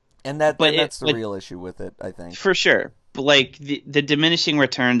 but And that's the but real issue with it, I think. for sure. But like the diminishing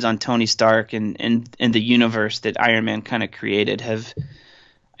returns on Tony Stark and the universe that Iron Man kind of created have,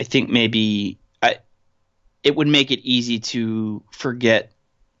 I think maybe it would make it easy to forget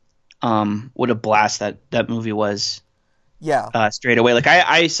what a blast that movie was Yeah. straight away. Like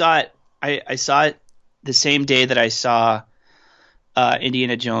I saw it I saw it the same day that I saw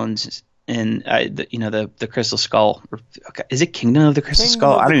Indiana Jones and the Crystal Skull. Okay, is it Kingdom of the Crystal Kingdom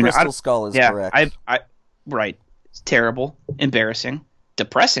Skull? of I the don't even know. Crystal Skull is Yeah, correct. I right. It's terrible, embarrassing,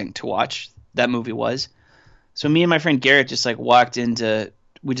 depressing to watch. That movie was. So me and my friend Garrett just like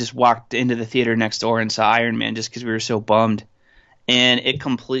we just walked into the theater next door and saw Iron Man just because we were so bummed, and it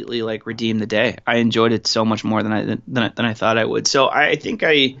completely like redeemed the day. I enjoyed it so much more than I thought I would. So I think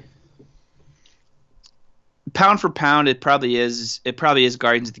pound for pound it probably is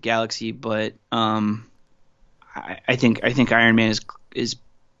Guardians of the Galaxy, but I think Iron Man is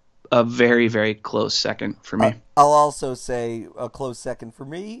a very very close second for me. I'll also say a close second for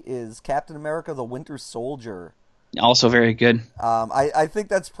me is Captain America: The Winter Soldier. Also very good. I think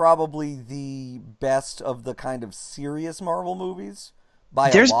that's probably the best of the kind of serious Marvel movies by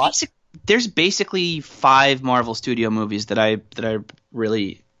a There's lot. basic there's basically 5 Marvel Studio movies that I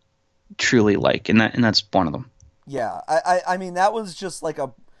really truly like, and that's one of them. Yeah, I mean that was just like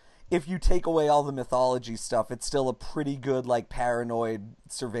a. If you take away all the mythology stuff, it's still a pretty good like paranoid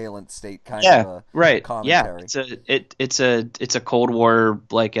surveillance state kind of Yeah, a right. Yeah, commentary. it's a Cold War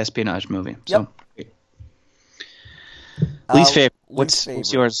like espionage movie. Yep. So least favorite. Least What's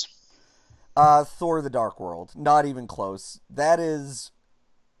favorite. yours? Thor: The Dark World. Not even close. That is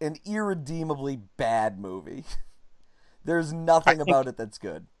an irredeemably bad movie. There's I nothing think about it that's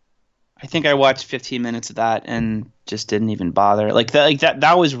good. I think I watched 15 minutes of that and just didn't even bother.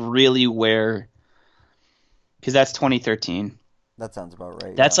 That was really where because that's 2013. That sounds about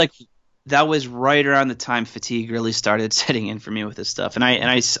right. That's Yeah. like that was right around the time fatigue really started setting in for me with this stuff.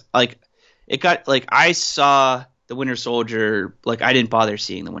 Like it got like I saw the Winter Soldier like I didn't bother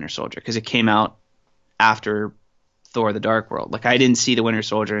seeing the Winter Soldier because it came out after Thor: The Dark World. Like I didn't see the Winter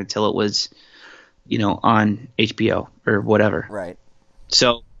Soldier until it was on HBO or whatever. Right.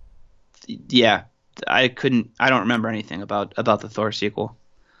 So yeah, I don't remember anything about the Thor sequel.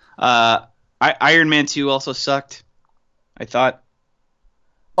 Iron Man 2 also sucked. I thought.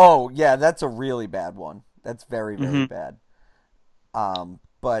 Oh yeah, that's a really bad one. That's very very Hmm. bad.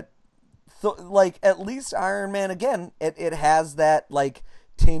 But like at least Iron Man again, it has that like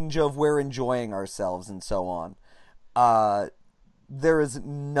tinge of we're enjoying ourselves and so on. Uh, there is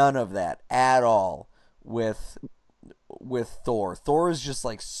none of that at all with Thor. Thor is just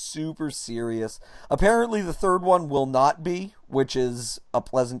like super serious. Apparently, the third one will not be, which is a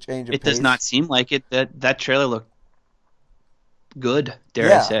pleasant change of It does pace. not seem like it. That trailer looked good, dare I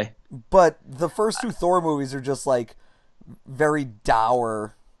Yeah, say. but the first two Thor movies are just like very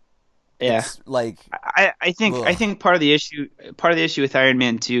dour. Yeah. It's like, I ugh. think part of the issue with Iron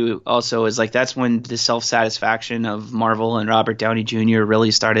Man 2 also is like that's when the self-satisfaction of Marvel and Robert Downey Jr.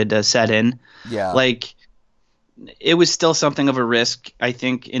 really started to set in. Yeah, Like it was still something of a risk, I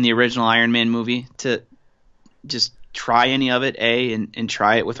think, in the original Iron Man movie to just try any of it, and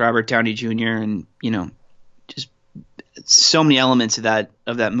try it with Robert Downey Jr. and just so many elements of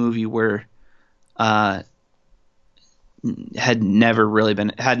that movie were uh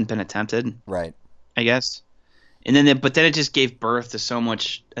hadn't been attempted, right. I guess. And but then it just gave birth to so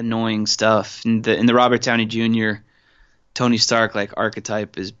much annoying stuff. And the Robert Downey Jr. Tony Stark like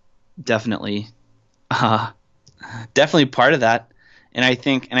archetype is definitely uh definitely part of that. And I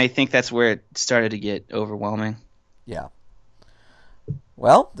think that's where it started to get overwhelming. Yeah.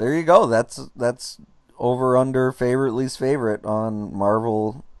 Well, there you go. That's over under favorite least favorite on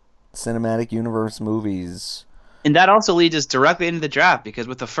Marvel Cinematic Universe movies. And that also leads us directly into the draft because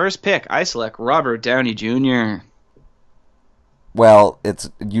with the first pick, I select Robert Downey Jr. Well, it's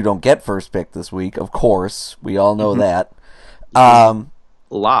you don't get first pick this week, of course. We all know Mhm. that. Because Um,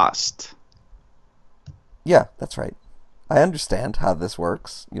 Lost. yeah, that's right. I understand how this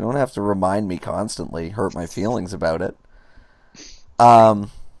works. You don't have to remind me constantly, hurt my feelings about it.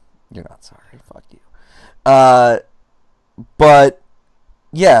 Um, you're not sorry. Fuck you. Uh, but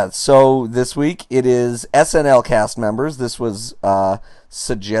yeah, so this week it is SNL cast members. This was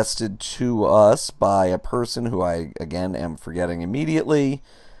suggested to us by a person who I again am forgetting immediately.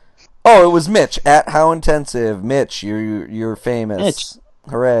 Oh, it was Mitch at How Intensive. Mitch, you're Mitch, famous.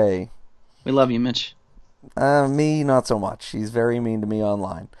 Hooray. we love you, Mitch. Me, not so much. He's very mean to me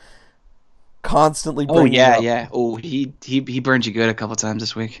online. Constantly Oh bringing yeah, up. yeah. Oh, he burned you good a couple times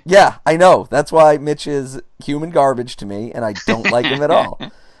this week. Yeah, I know. That's why Mitch is human garbage to me, and I don't like him at all.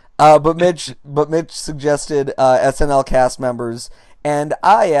 But Mitch suggested SNL cast members, and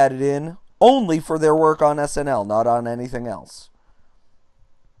I added in only for their work on SNL, not on anything else.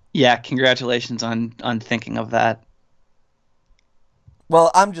 Yeah, congratulations on thinking of that. Well,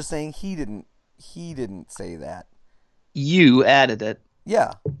 I'm just saying he didn't. He didn't say that. You added it.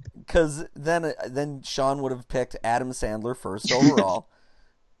 Yeah, because then Sean would have picked Adam Sandler first overall.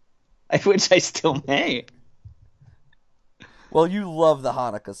 Which I still may. Well, you love the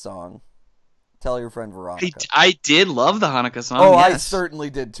Hanukkah song. Tell your friend I, Veronica. I did love the Hanukkah song. Oh, I Yes. certainly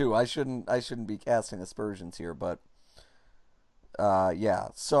did too. I shouldn't be casting aspersions here, but yeah.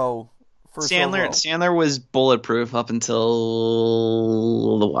 So first overall, Sandler was bulletproof up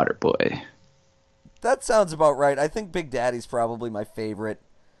until The Water Boy. that sounds about right. I think Big Daddy's probably my favorite.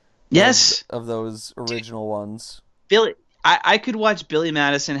 Yes, of those original ones. Billy. I could watch Billy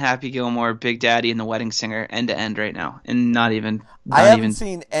Madison, Happy Gilmore, Big Daddy, and The Wedding Singer end to end right now, and not even. I Not haven't even.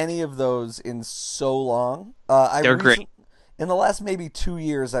 seen any of those in so long. They're great. In the last maybe 2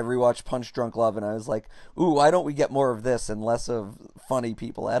 years, I've rewatched Punch Drunk Love, and I was like, "Ooh, why don't we get more of this and less of funny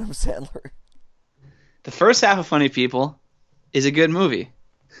people?" Adam Sandler. The first half of Funny People is a good movie,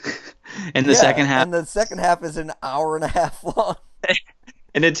 and the Yeah, second half, and the second half is an hour and a half long.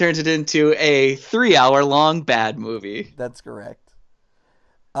 and it turns it into a 3 hour long bad movie. That's correct.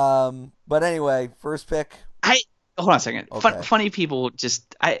 But anyway, first pick. I hold on a second. Okay. Funny People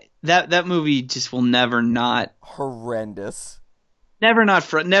that movie just will never not Horrendous. never not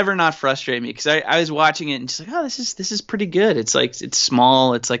frustrate me because I was watching it and just like, oh, this is pretty good. It's like it's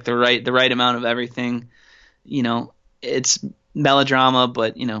small. It's like the right amount of everything. It's melodrama,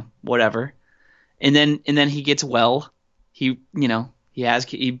 but whatever. And then he gets well. He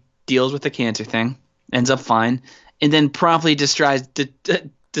he deals with the cancer thing, ends up fine, and then promptly decides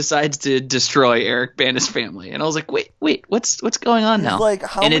to destroy Eric Bana's family. And I was like, wait, what's going on now? It's like,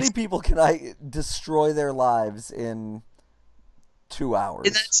 how and many people can I destroy their lives in 2 hours?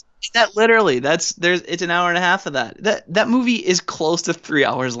 And that literally it's an hour and a half of that. That movie is close to 3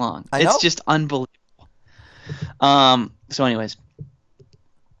 hours long. I know. It's just unbelievable. So anyways,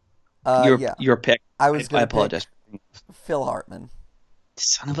 Yeah. your pick. I was I going to apologize. pick Phil Hartman.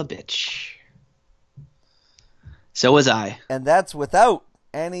 Son of a bitch. So was I. And that's without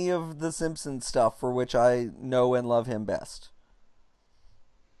any of the Simpsons stuff for which I know and love him best.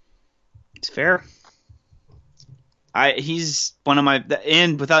 It's fair. He's one of my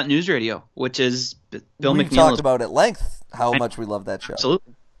and without News Radio, which is Bill We've McNeil. talked about at length how much we love that show.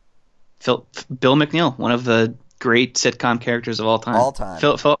 Absolutely. Bill McNeil, one of the great sitcom characters of all time. All time.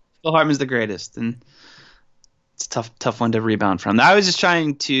 Phil Hartman's the greatest, and it's a tough one to rebound from. I was just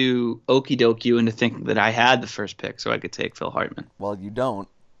trying to okie doke you into thinking that I had the first pick, so I could take Phil Hartman. Well, you don't.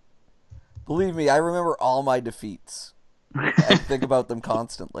 Believe me, I remember all my defeats. I think about them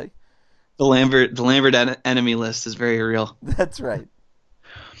constantly. The Lambert enemy list is very real. That's right.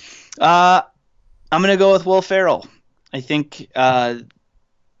 I'm gonna go with Will Ferrell. I think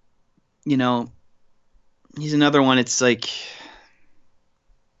he's another one. It's like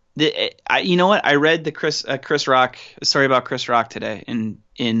you know what? I read the Chris Rock story about Chris Rock today.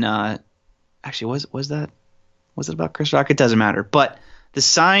 Actually, was it about Chris Rock? It doesn't matter. But the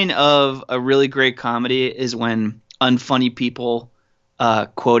sign of a really great comedy is when unfunny people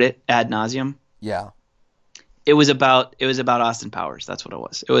quote it ad nauseum. Yeah. It was about Austin Powers. That's what it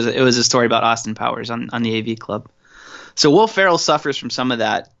was. It was a story about Austin Powers on the AV Club. So Will Ferrell suffers from some of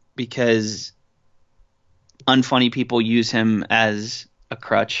that because unfunny people use him as a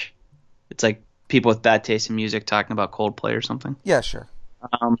crutch. It's like people with bad taste in music talking about Coldplay or something. Yeah, sure.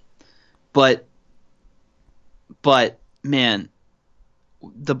 But man,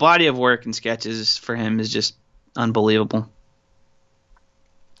 the body of work and sketches for him is just unbelievable.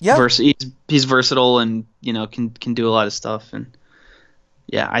 Yeah. He's versatile and can do a lot of stuff, and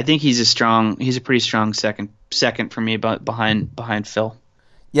yeah, I think he's a pretty strong second for me, but behind Phil.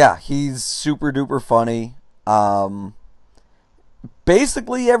 Yeah, he's super duper funny.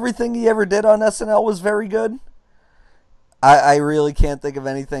 Basically everything he ever did on SNL was very good. I really can't think of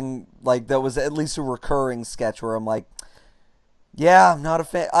anything like that was at least a recurring sketch where I'm like, yeah, I'm not a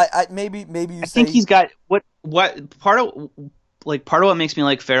fan. Maybe you I say think he's got what part of what makes me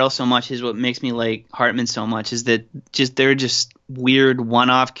like Farrell so much is what makes me like Hartman so much is that they're just weird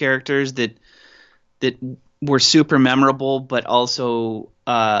one-off characters that were super memorable, but also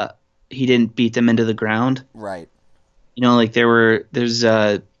he didn't beat them into the ground. Right. You know, like there's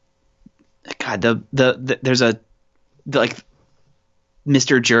God there's like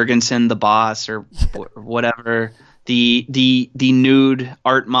Mr. Jurgensen, the boss, or whatever. The nude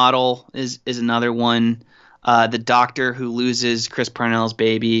art model is another one. The doctor who loses Chris Parnell's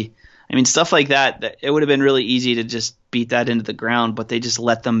baby. I mean, stuff like that. It would have been really easy to just beat that into the ground, but they just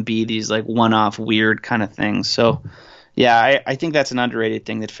let them be these like one-off weird kind of things. So, yeah, I think that's an underrated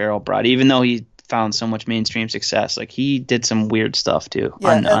thing that Farrell brought, even though he found so much mainstream success. Like he did some weird stuff too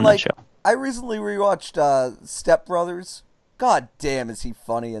on like, that show. I recently rewatched Step Brothers. God damn, is he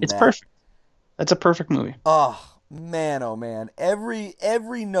funny in It's that? perfect. That's a perfect movie. Oh man, oh man! Every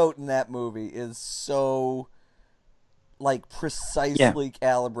note in that movie is so like precisely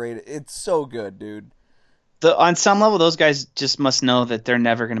calibrated. It's so good, dude. On some level, those guys just must know that they're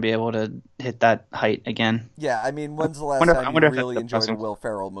never going to be able to hit that height again. Yeah, I mean, when's the last time you really enjoyed a Will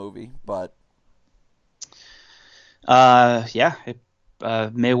Ferrell movie? But yeah, it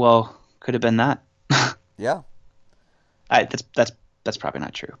may well could have been that. Yeah, that's probably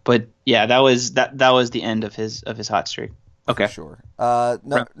not true. But yeah, that was the end of his hot streak. Okay, for sure.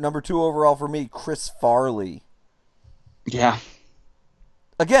 Number 2 overall for me, Chris Farley. Yeah.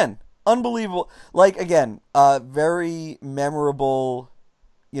 Again, unbelievable. Like, again, very memorable,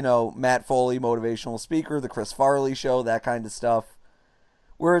 Matt Foley, motivational speaker, the Chris Farley show, that kind of stuff.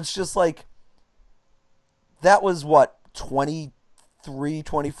 Where it's just like, that was what, 23,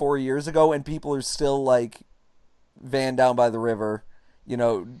 24 years ago, and people are still like, Van Down by the River,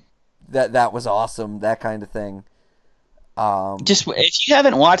 that was awesome, that kind of thing. Just if you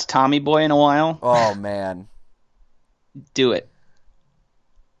haven't watched Tommy Boy in a while, oh man, do it.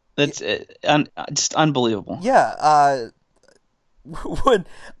 That's just unbelievable. Yeah. When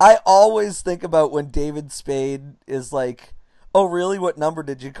I always think about when David Spade is like, "Oh, really? What number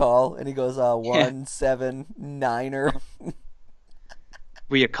did you call?" And he goes, 179er.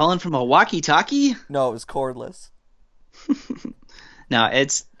 Were you calling from a walkie-talkie? No, it was cordless. No,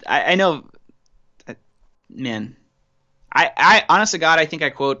 I know, man. I honest to God, I think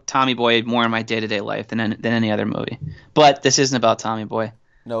I quote Tommy Boy more in my day-to-day life than any other movie. But this isn't about Tommy Boy.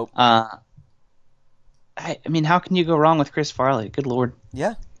 Nope. I mean, how can you go wrong with Chris Farley? Good Lord.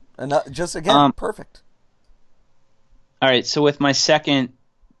 Yeah. And just again, perfect. All right, so with my second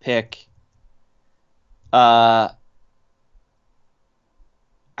pick, I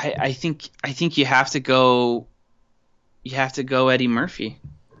think you have to go Eddie Murphy.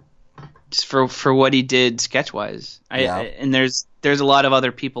 Just for what he did sketch-wise. And there's a lot of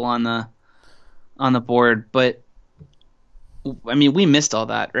other people on the board, but I mean, we missed all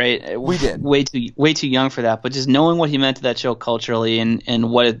that, right? We did. Way too young for that, but just knowing what he meant to that show culturally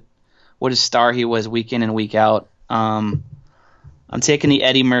and what a star he was week in and week out. I'm taking the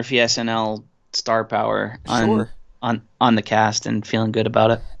Eddie Murphy SNL star power on the cast and feeling good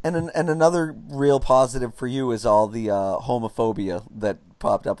about it. And another real positive for you is all the homophobia that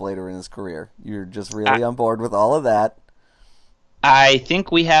popped up later in his career. You're just really on board with all of that. I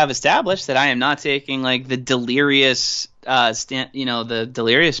think we have established that I am not taking like the Delirious the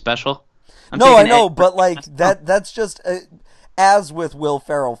Delirious special. No, I know, but like that's just as with Will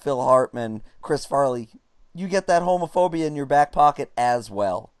Ferrell, Phil Hartman, Chris Farley, you get that homophobia in your back pocket as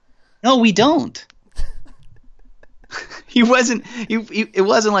well. No, we don't. It wasn't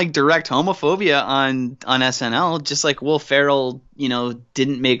like direct homophobia on SNL, just like Will Ferrell,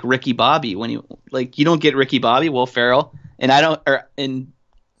 didn't make Ricky Bobby when you don't get Ricky Bobby, Will Ferrell, and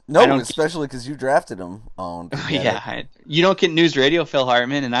especially because you drafted him on. Yeah, you don't get News Radio Phil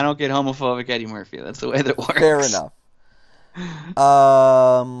Hartman, and I don't get homophobic Eddie Murphy. That's the way that works. Fair enough.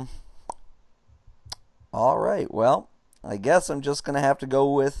 All right. Well, I guess I'm just gonna have to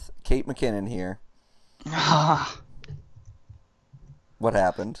go with Kate McKinnon here. What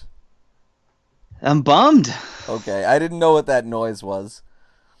happened? I'm bummed. Okay, I didn't know what that noise was.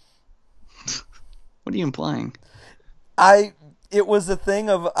 What are you implying? It was a thing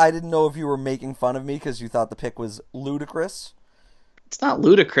of I didn't know if you were making fun of me because you thought the pick was ludicrous. It's not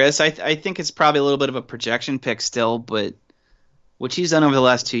ludicrous. I think it's probably a little bit of a projection pick still, but what she's done over the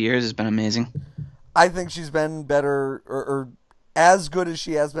last 2 years has been amazing. I think she's been better or as good as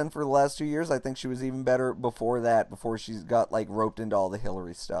she has been for the last 2 years. I think she was even better before that, before she got like roped into all the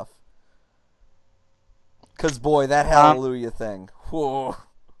Hillary stuff. Because boy, that Hallelujah thing. Whoa.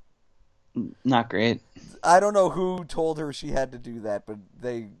 Not great. I don't know who told her she had to do that, but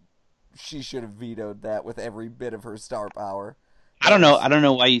she should have vetoed that with every bit of her star power. I don't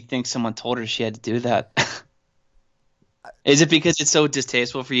know why you think someone told her she had to do that. Is it because it's so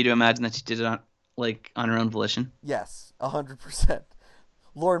distasteful for you to imagine that she did it on her own volition? Yes, 100%.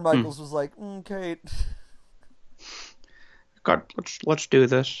 Lorne Michaels was like, Kate, God, let's do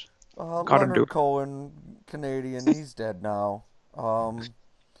this. Gotta do Leonard it. Cohen, Canadian, he's dead now.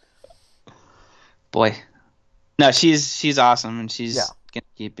 Boy, no, she's awesome, and Yeah. she's gonna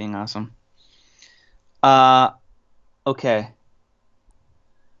keep being awesome. Uh, okay.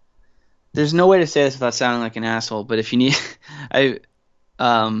 There's no way to say this without sounding like an asshole, but if you need, I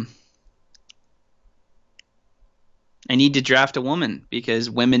um I need to draft a woman because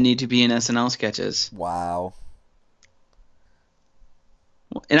women need to be in SNL sketches. Wow.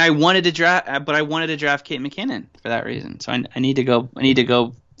 And I wanted to draft, but I wanted to draft Kate McKinnon for that reason. So I need to go. I need to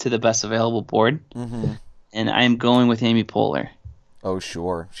go to the best available board, Mm-hmm. and I am going with Amy Poehler. Oh,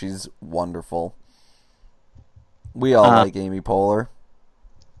 sure. She's wonderful. We all Uh, like Amy Poehler.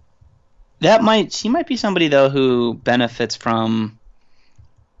 she might be somebody though who benefits from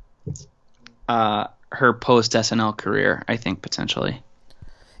her post SNL career. I think potentially.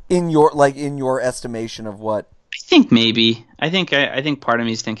 In your estimation of what? I think maybe. I think part of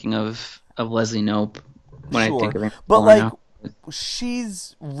me is thinking of Leslie Knope when I think of Amy But Poehler like, now.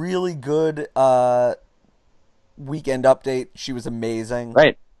 she's really good. Weekend Update. She was amazing.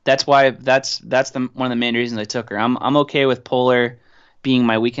 Right. That's why one of the main reasons I took her. I'm okay with Poehler being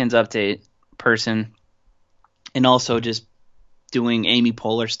my Weekends Update person, and also just doing Amy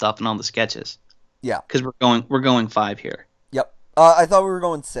Poehler stuff in all the sketches. Yeah. Because we're going 5 here. Yep. I thought we were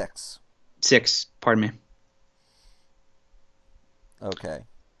going 6. 6, pardon me. Okay.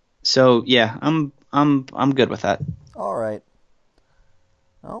 So yeah, I'm good with that. All right.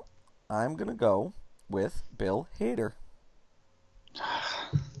 Well, I'm gonna go with Bill Hader.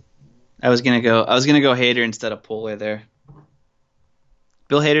 I was gonna go Hader instead of Poehler there.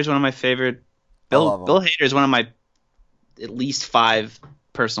 Bill Hader's one of my favorite. I love him. Bill Hader's one of my at least 5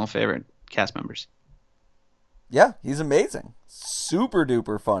 personal favorite cast members. Yeah, he's amazing. Super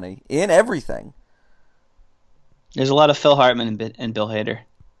duper funny in everything. There's a lot of Phil Hartman and Bill Hader.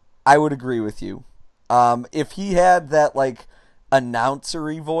 I would agree with you. If he had that like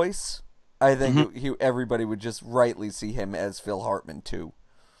announcery voice, I think everybody would just rightly see him as Phil Hartman too.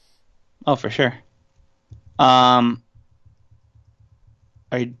 Oh, for sure. Are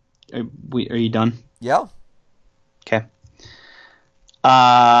you done? Yeah. Okay.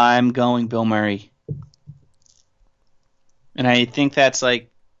 I'm going Bill Murray. And I think that's like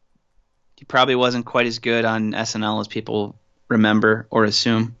he probably wasn't quite as good on SNL as people remember or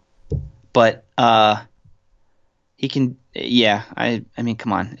assume. But he can I mean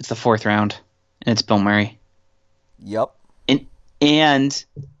come on, it's the 4th round and it's Bill Murray. Yep. And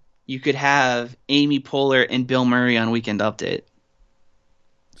you could have Amy Poehler and Bill Murray on Weekend Update.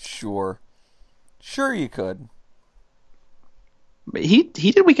 Sure you could. But he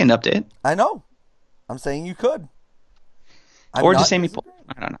did Weekend Update. I know. I'm saying you could. Or just Amy Poehler.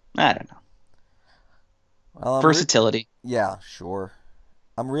 I don't know. Well, versatility. Yeah, sure.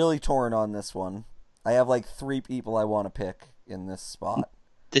 I'm really torn on this one. I have like 3 people I want to pick in this spot.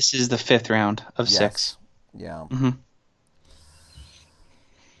 This is the 5th round of 6. Yeah. Mm-hmm.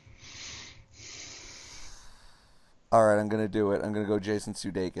 All right, I'm going to do it. I'm going to go Jason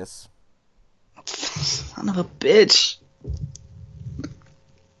Sudeikis. Son of a bitch.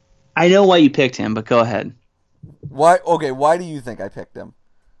 I know why you picked him, but go ahead. Why? Okay, why do you think I picked him?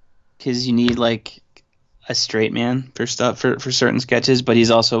 Because you need like a straight man for certain sketches, but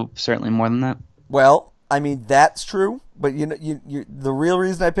he's also certainly more than that. Well, I mean that's true, but you the real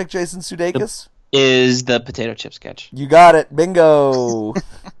reason I picked Jason Sudeikis is the potato chip sketch. You got it, bingo.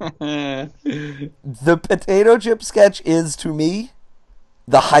 The potato chip sketch is to me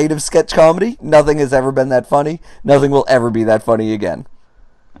the height of sketch comedy. Nothing has ever been that funny. Nothing will ever be that funny again.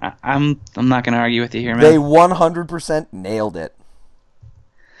 I'm not going to argue with you here, man. They 100% nailed it.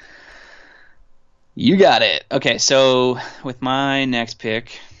 You got it. Okay, so with my next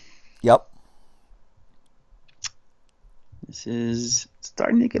pick. Yep. This is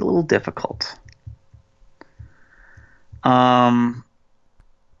starting to get a little difficult. Oh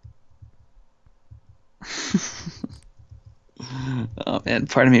man,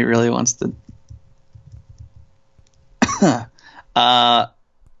 part of me really wants to. I'm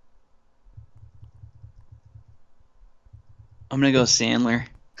gonna go Sandler.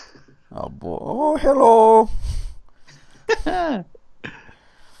 Oh boy! Oh hello.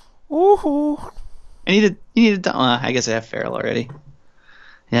 Woohoo! You need to. I guess I have Farrell already.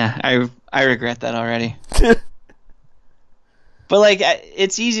 Yeah, I regret that already. But like,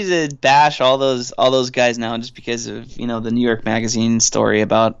 it's easy to bash all those guys now just because of the New York Magazine story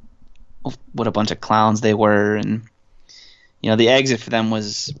about what a bunch of clowns they were, and the exit for them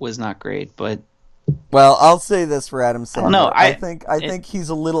was not great. But Well, I'll say this for Adam I don't know. Sandler. I think he's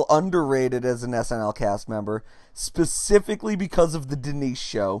a little underrated as an SNL cast member, specifically because of the Denise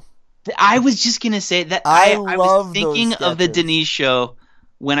Show. I was just gonna say that I was love thinking those of the sketches. Denise Show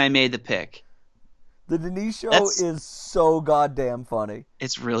when I made the pick. The Denise Show That's- is so goddamn funny.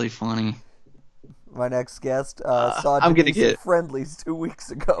 It's really funny. My next guest saw I'm gonna Denise get- at Friendly's 2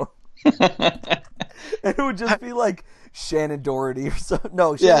 weeks ago. And it would just be like Shannon Doherty or something.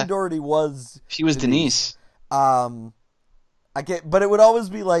 No, Shannon Yeah. Doherty was She was Denise. I get, but it would always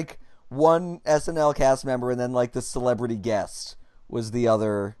be like one SNL cast member, and then like the celebrity guest was the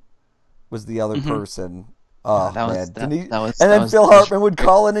other person. Oh that was- man, that- Denise, that was- and that then was- Phil Hartman would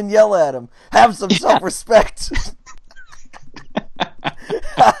call in and yell at him, "Have some self-respect."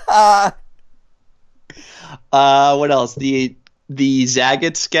 What else? The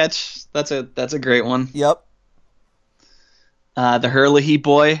Zagat sketch. That's a great one. Yep. The Herlihy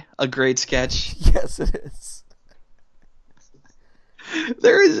Boy, a great sketch. Yes, it is.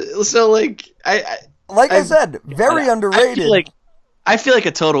 There is so like I said, very underrated. I feel like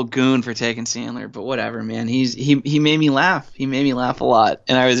a total goon for taking Sandler, but whatever, man. He made me laugh. He made me laugh a lot,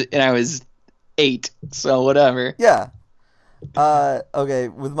 and I was 8, so whatever. Yeah. Okay,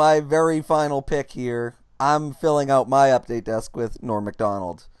 with my very final pick here, I'm filling out my update desk with Norm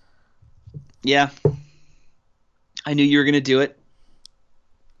Macdonald. Yeah, I knew you were gonna do it.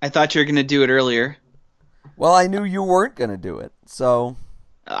 I thought you were gonna do it earlier. Well, I knew you weren't going to do it, so...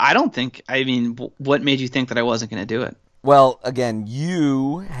 I don't think. I mean, what made you think that I wasn't gonna do it? Well, again,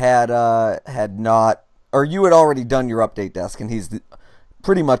 you had not... Or you had already done your update desk, and he's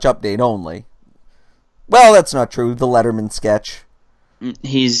pretty much update only. Well, that's not true. The Letterman sketch.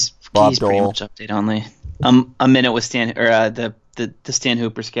 He's Bob pretty Dole. much update only. A minute with Stan, or the Stan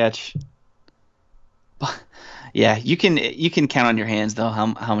Hooper sketch. Yeah, you can count on your hands though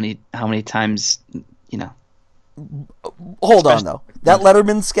how many times, you know. Hold on, though. That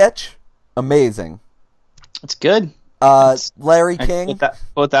Letterman sketch, amazing. It's good. Larry I King.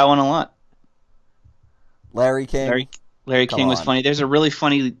 quote that one a lot. Larry King. Larry Come King was on. funny. There's a really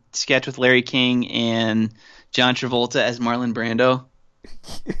funny sketch with Larry King and John Travolta as Marlon Brando.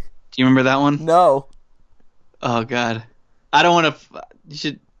 Do you remember that one? No. Oh God, I don't want to. You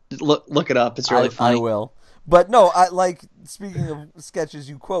should look it up. It's really funny. I will. But no, I like, speaking of sketches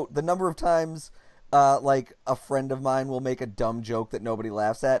you quote, the number of times like a friend of mine will make a dumb joke that nobody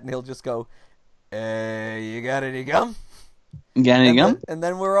laughs at, and he'll just go, you got any gum? You got any And gum? then, and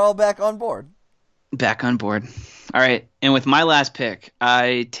then we're all back on board. Back on board. All right, and with my last pick,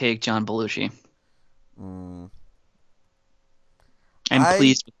 I take John Belushi. I'm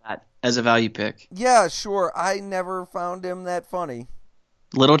pleased with that as a value pick. Yeah, sure. I never found him that funny.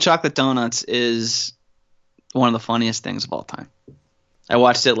 Little Chocolate Donuts is one of the funniest things of all time. I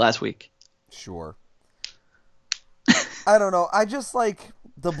watched it last week. Sure. I don't know. I just like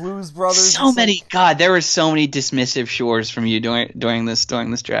the Blues Brothers. So many. God, there were so many dismissive shores from you during this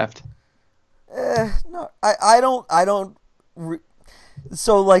draft. No, I don't.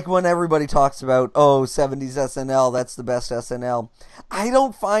 So like when everybody talks about 70s SNL, that's the best SNL. I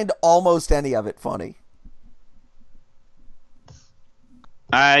don't find almost any of it funny.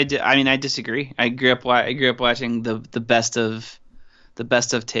 I mean, I disagree. I grew up watching the best of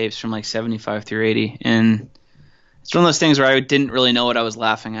tapes from like 75 through 80, and it's one of those things where I didn't really know what I was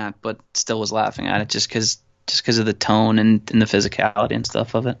laughing at, but still was laughing at it just because of the tone and the physicality and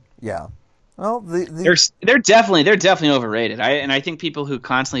stuff of it. Yeah. Well, They're definitely overrated. I think people who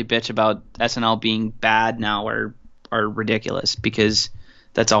constantly bitch about SNL being bad now are ridiculous, because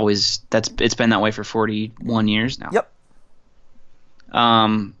it's been that way for 41 years now. Yep.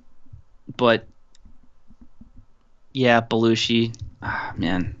 But yeah, Belushi,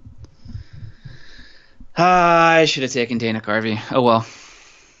 man. I should have taken Dana Carvey. Oh well.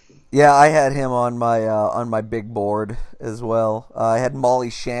 Yeah, I had him on my big board as well. I had Molly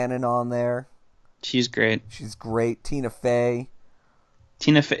Shannon on there. She's great. She's great. Tina Fey.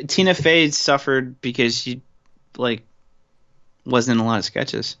 Tina Fey suffered because she wasn't in a lot of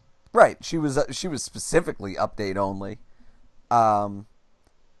sketches. Right. She was specifically update only. And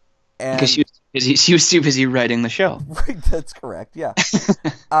Because she was too busy writing the show. Right, that's correct. Yeah.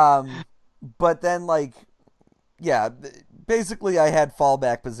 But then basically I had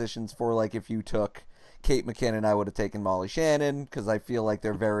fallback positions for like if you took Kate McKinnon, I would have taken Molly Shannon because I feel like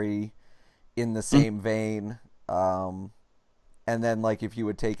they're very in the same vein. And then like if you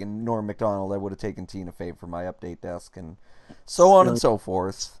had taken Norm Macdonald, I would have taken Tina Fey for my update desk, and so on and so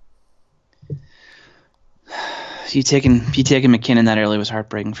forth. You taking McKinnon that early was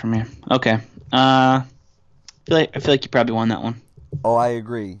heartbreaking for me. Okay. I feel like you probably won that one. Oh, I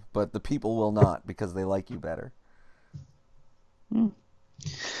agree, but the people will not because they like you better.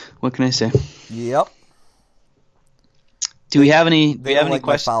 What can I say? Yep. Do we They have any? Do they we have don't any like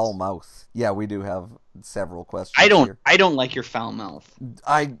my foul questions? mouth. Yeah, we do have several I questions don't. here. I don't like your foul mouth.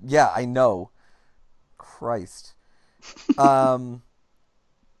 I know. Christ. Um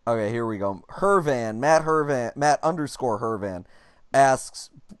okay, here we go. Matt underscore Hervan asks,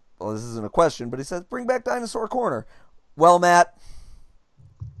 well, this isn't a question, but he says, bring back Dinosaur Corner. Well, Matt,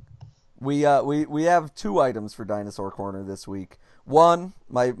 we have two items for Dinosaur Corner this week. One,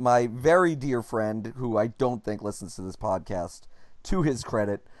 my very dear friend, who I don't think listens to this podcast, to his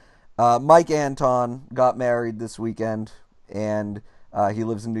credit, Mike Anton got married this weekend, and he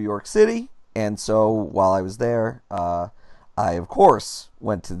lives in New York City. And so while I was there, I of course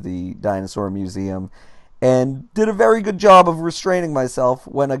went to the Dinosaur Museum and did a very good job of restraining myself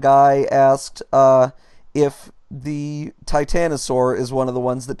when a guy asked if the Titanosaur is one of the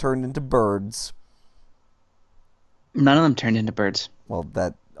ones that turned into birds. None of them turned into birds. Well,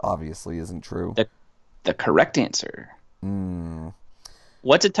 that obviously isn't true. The correct answer.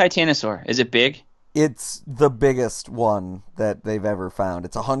 What's a titanosaur? Is it big? It's the biggest one that they've ever found.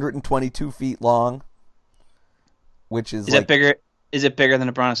 It's 122 feet long, which is Is like, it bigger? Is it bigger than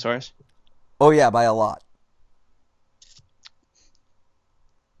a brontosaurus? oh yeah, by a lot.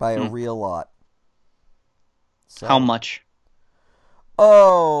 By a real lot. So, How much?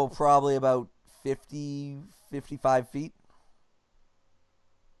 oh, probably about 50, 55 feet.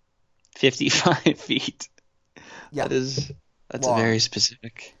 55 feet. Yeah. That's Long. very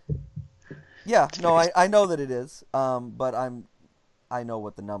specific. Yeah, no, I know that it is. But I know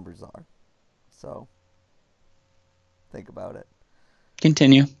what the numbers are. So think about it.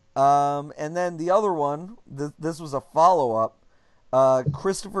 Continue. And then the other one, this was a follow up.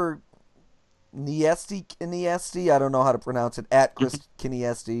 Christopher Niesti, I don't know how to pronounce it, at Chris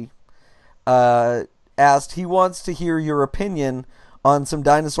Kiniesti, asked, he wants to hear your opinion on some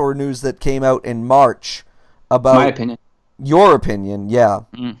dinosaur news that came out in March about My opinion. your opinion, yeah.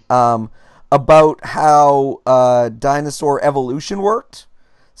 About how dinosaur evolution worked.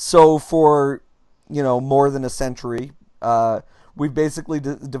 So for, more than a century, we've basically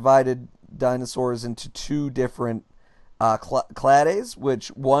divided dinosaurs into two different clades, which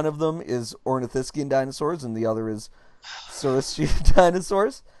one of them is ornithischian dinosaurs and the other is Saurischian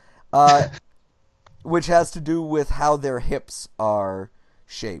dinosaurs, which has to do with how their hips are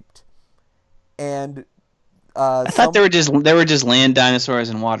shaped. And I thought they were just land dinosaurs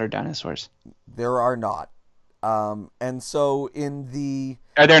and water dinosaurs. there are not. And so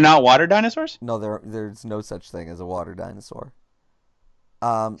Are there not water dinosaurs? no, there's no such thing as a water dinosaur.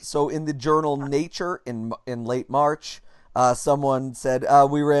 So in the journal Nature in late March, someone said,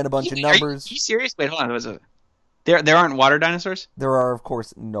 we ran a bunch of numbers. Are you serious? Wait, hold on. There aren't water dinosaurs? There are, of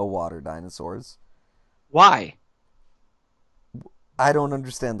course, no water dinosaurs. Why? I don't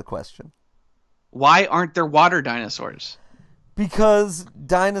understand the question. Why aren't there water dinosaurs? Because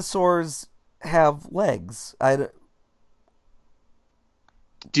dinosaurs have legs.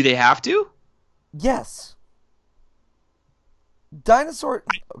 Do they have to? Yes. Dinosaur.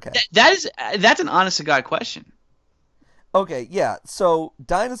 Okay. That's an honest to God question. Okay. Yeah. So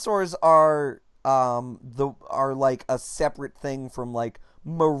dinosaurs are are like a separate thing from like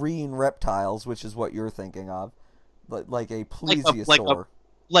marine reptiles, which is what you're thinking of, like a plesiosaur.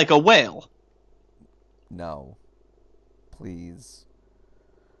 Like a whale. No. Please.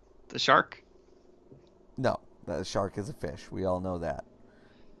 The shark? No. The shark is a fish. We all know that.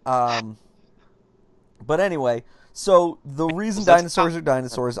 But anyway, so the reason dinosaurs are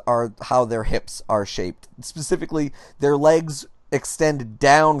dinosaurs are how their hips are shaped. Specifically, their legs extend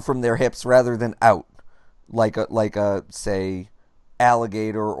down from their hips rather than out, like a say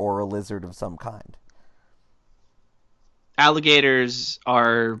alligator or a lizard of some kind. Alligators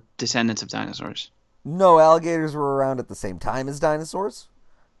are descendants of dinosaurs. No, alligators were around at the same time as dinosaurs.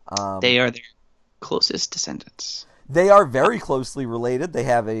 They are their closest descendants. They are very closely related. They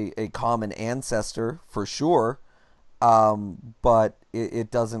have a common ancestor for sure, but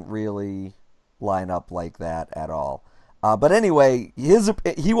it doesn't really line up like that at all. But anyway, this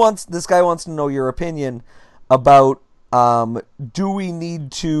guy wants to know your opinion about do we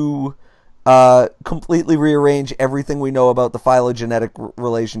need to completely rearrange everything we know about the phylogenetic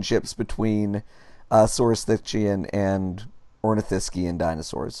relationships between Saurischian and Ornithischian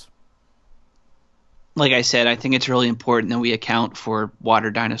dinosaurs? Like I said, I think it's really important that we account for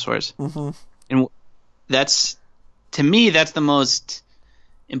water dinosaurs. Mm-hmm. And to me, that's the most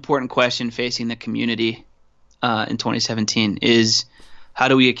important question facing the community in 2017 is how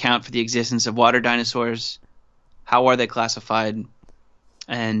do we account for the existence of water dinosaurs? How are they classified?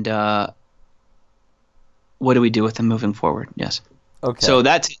 And what do we do with them moving forward? Yes. Okay.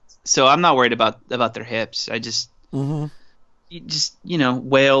 So I'm not worried about their hips. Hmm.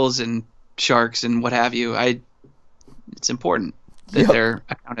 Whales and sharks and what have you. It's important that Yep.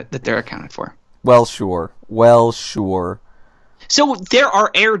 they're accounted for. Well, sure. Well, sure. So there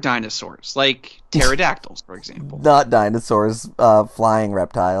are air dinosaurs, like pterodactyls, for example. Not dinosaurs, flying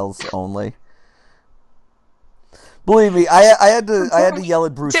reptiles only. Believe me, I had to yell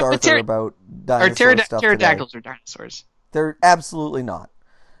at Bruce Arthur about dinosaur stuff today. Pterodactyls are dinosaurs. They're absolutely not.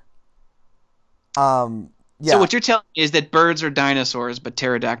 So Yeah, what you're telling me is that birds are dinosaurs, but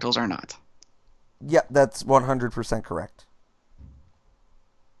pterodactyls are not. yeah, that's 100% correct.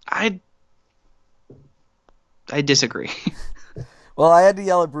 I I disagree. Well, I had to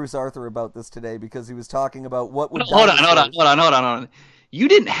yell at Bruce Arthur about this today because he was talking about what would Hold on, hold on, dinosaurs. hold on, hold on, hold on. You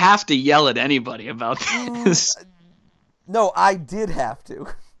didn't have to yell at anybody about Mm, this. no, I did have to.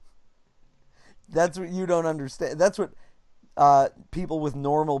 That's what you don't understand. That's what people with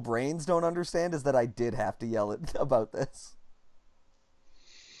normal brains don't understand is that I did have to yell at about this.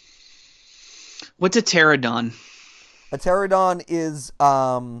 What's a pterodon? A pterodon is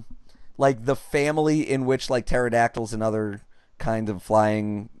like the family in which like pterodactyls and other kind of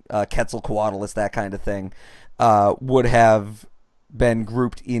flying Quetzalcoatlus, that kind of thing, would have been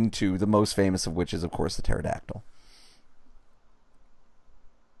grouped into. The most famous of which is, of course, the pterodactyl.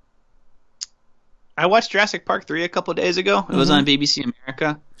 I watched Jurassic Park 3 a couple of days ago. It was Mm-hmm. on BBC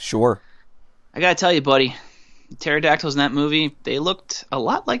America. Sure. I gotta tell you, buddy, the pterodactyls in that movie, they looked a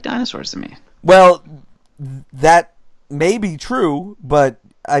lot like dinosaurs to me. Well, that may be true, but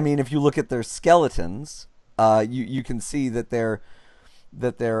I mean, if you look at their skeletons, you can see that their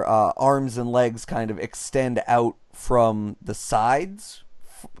arms and legs kind of extend out from the sides,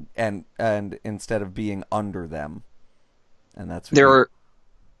 and instead of being under them, and that's what There you. are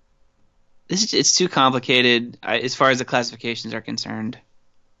it's too complicated as far as the classifications are concerned.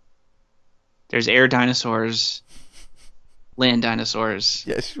 There's air dinosaurs, land dinosaurs,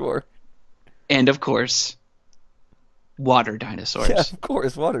 Yeah, sure. and of course, water Yeah, dinosaurs. of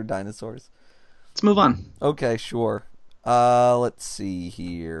course, water dinosaurs. Let's move on. Okay, sure. Let's see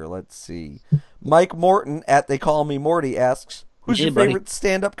here. Let's see. Mike Morton at They Call Me Morty asks, "Who's Hey, your buddy. favorite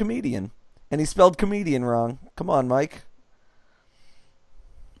stand-up comedian?" And he spelled comedian wrong. Come on, Mike.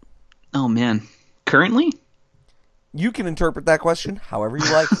 Oh man, currently, You can interpret that question however you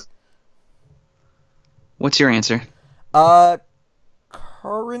like. what's your answer? uh,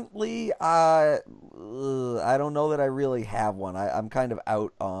 Currently, I don't know that I really have one. I'm kind of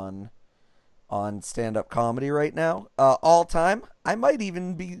out on stand-up comedy right now. All time, I might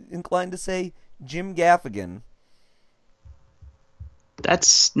even be inclined to say Jim Gaffigan.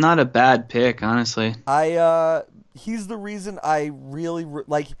 That's not a bad pick, honestly. He's the reason I really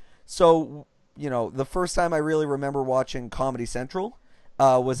like. So the first time I really remember watching Comedy Central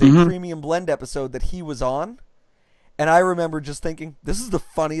was a Hmm. Premium Blend episode that he was on, and I remember just thinking, this is the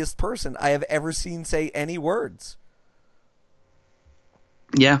funniest person I have ever seen say any words.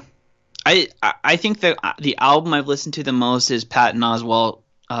 Yeah, I think that the album I've listened to the most is Patton Oswalt,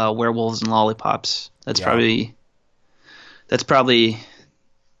 Werewolves and Lollipops. Yeah. That's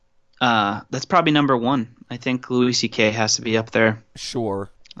probably number one. I think Louis C.K. has to be up there. Sure.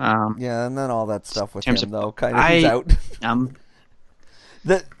 Um, Yeah, and then all that stuff with in terms him of though, kind of he's I out. um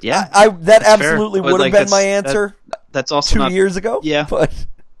that yeah, I that that's fair. absolutely But, would have like, been my answer that's also 2 not years ago. yeah, But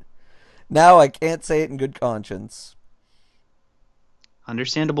now I can't say it in good conscience.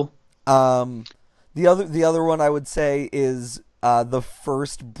 understandable. Um, the other one I would say is the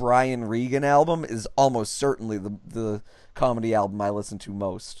first Brian Regan album is almost certainly the comedy album I listen to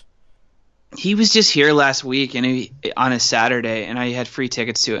most. He was just here last week and on a Saturday, and I had free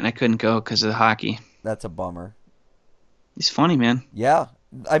tickets to it, and I couldn't go because of the hockey. That's a bummer. He's funny, man. Yeah,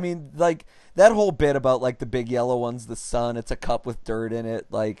 I mean, like that whole bit about like the big yellow one's the sun. It's a cup with dirt in it.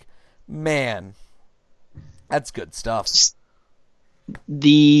 Like, man, that's good stuff. Just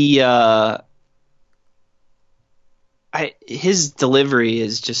the his delivery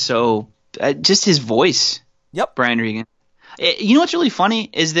is just so just his voice, Yep. Brian Regan. You know what's really funny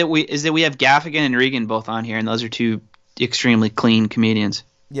is that we have Gaffigan and Regan both on here, and those are two extremely clean comedians.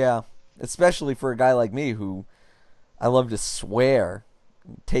 Yeah, especially for a guy like me who I love to swear,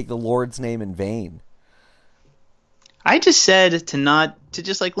 take the Lord's name in vain. I just said to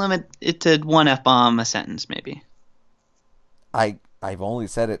just like limit it to one F-bomb a sentence, maybe. I've only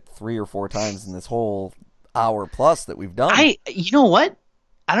said it 3 or 4 times in this whole hour plus that we've done. You know what?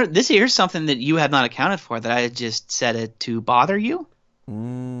 Here's something that you have not accounted for that I just said it to bother you,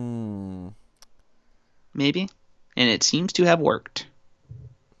 Mm, maybe, and it seems to have worked.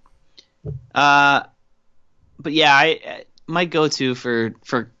 But yeah, my go-to for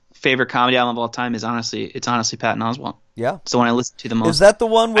favorite comedy album of all time is honestly Patton Oswalt. Yeah. It's the one I listen to the Is most. that the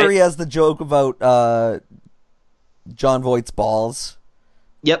one where I he has the joke about John Voight's balls?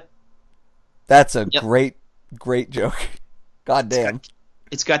 Yep, That's a yep. great, great joke. God It's got damn.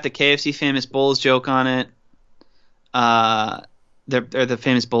 it's got the KFC famous bowls joke on it. Uh, the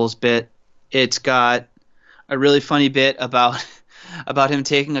famous bowls bit. It's got a really funny bit about about him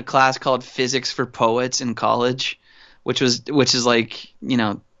taking a class called Physics for Poets in college, which is like,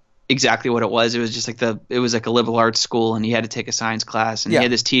 exactly what it was. It was just like it was like a liberal arts school, and he had to take a science class, and he Yeah.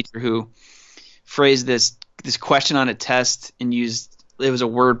 had this teacher who phrased this question on a test and used it was a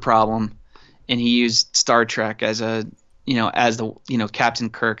word problem, and he used Star Trek as a as the Captain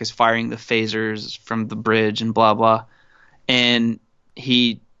Kirk is firing the phasers from the bridge and blah blah, and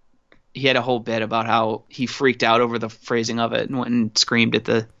he had a whole bit about how he freaked out over the phrasing of it and went and screamed at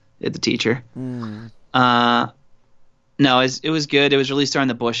the teacher. Mm. Uh, no, it was good. It was released during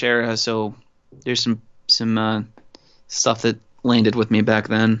the Bush era, so there's some stuff that landed with me back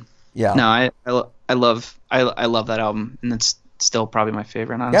then. Yeah. No, I love that album, and it's still probably my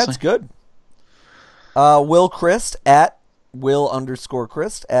favorite, Yeah, honestly. it's good. Will Christ at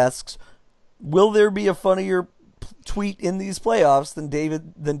Will_Christ asks, will there be a funnier tweet in these playoffs than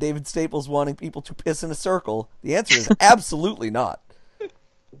David Staples wanting people to piss in a circle? The answer is absolutely not.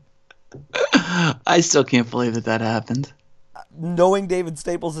 I still can't believe that happened. Knowing David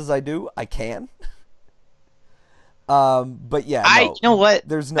Staples as I do, I can. But yeah, You no, know what?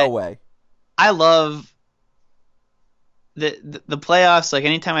 there's no way. I love the playoffs. Like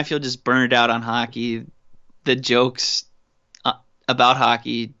anytime I feel just burned out on hockey, the jokes about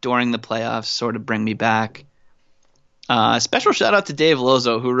hockey during the playoffs sort of bring me back. Special shout out to Dave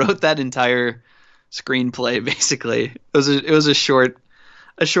Lozo, who wrote that entire screenplay. Basically, it was a short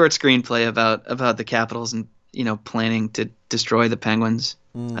screenplay about the Capitals and planning to destroy the Penguins.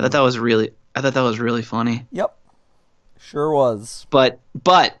 I thought that was really funny. Yep, sure was. But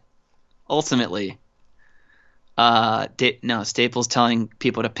ultimately, no, Staples telling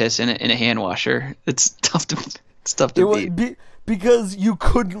people to piss in a hand washer. It's tough to beat. Because you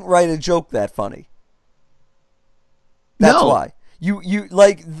couldn't write a joke that funny. That's No. why. You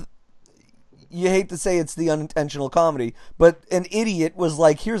like you hate to say it's the unintentional comedy, but an idiot was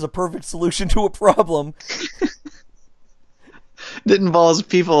like, here's a perfect solution to a problem. That involves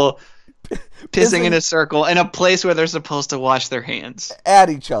people pissing in Pissing a circle in a place where they're supposed to wash their hands. at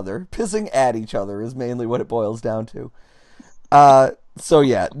each other. Pissing at each other is mainly what it boils down to. So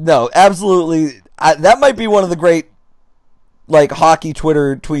yeah, no, absolutely. That might be one of the great hockey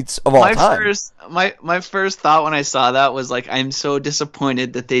Twitter tweets of all time. My first thought when I saw that was like, I'm so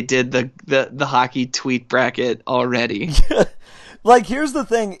disappointed that they did the hockey tweet bracket already. Here's the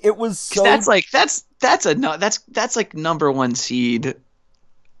thing, it was so That's like that's like number one seed,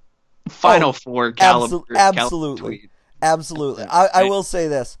 Final Four caliber absolutely. tweet. Absolutely. I will say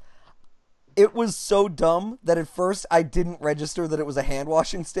this. It was so dumb that at first I didn't register that it was a hand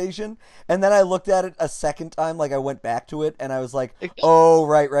washing station, and then I looked at it a second time, I went back to it, and I was like, oh,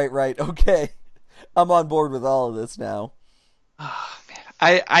 right, okay. I'm on board with all of this now. Oh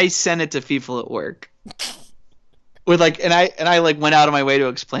man, I sent it to people at work with and I went out of my way to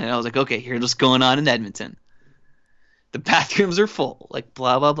explain it. I was like, okay, here's what's going on in Edmonton. The bathrooms are full,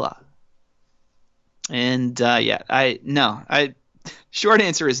 blah blah blah. And short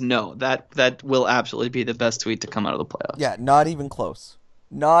answer is no. That will absolutely be the best tweet to come out of the playoffs. Yeah, not even close.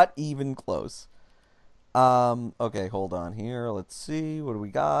 Not even close. Okay, hold on here. Let's see. What do we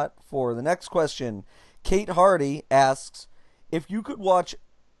got for the next question? Kate Hardy asks, if you could watch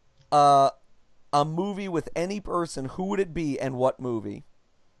a movie with any person, who would it be and what movie?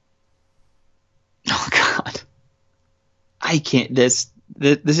 Oh God, I can't. This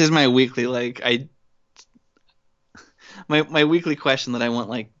is my weekly my weekly question that I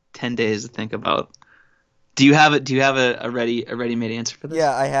want 10 days to think about. Do you have a ready made answer for this?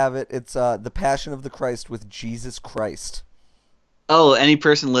 Yeah, I have it. It's The Passion of the Christ with Jesus Christ. Oh, any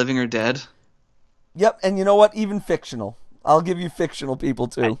person living or dead? Yep, and you know what? Even fictional. I'll give you fictional people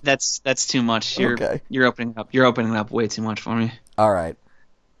too. That's too much. Okay. You're opening up way too much for me. All right.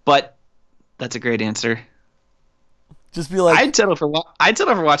 But that's a great answer. Just be like, I'd settle for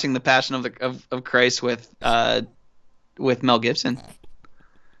watching The Passion of Christ with Mel Gibson.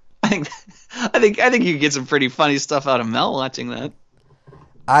 I think you could get some pretty funny stuff out of Mel watching that.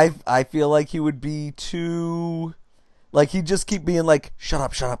 I feel like he would be too, he'd just keep being like, shut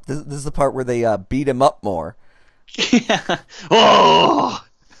up. This is the part where they beat him up more. Yeah. Oh.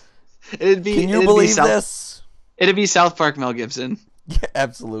 Can you believe this? It'd be South Park Mel Gibson. Yeah,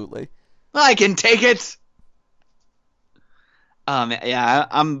 absolutely. I can take it. Yeah,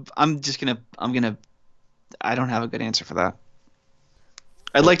 I'm just gonna I'm gonna I don't have a good answer for that.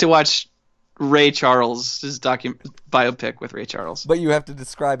 I'd like to watch Ray Charles, his biopic with Ray Charles. But you have to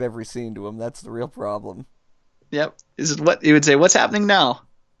describe every scene to him. That's the real problem. Yep. Is it what you would say? What's happening now?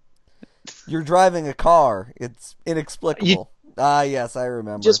 You're driving a car. It's You inexplicable. Ah, yes, I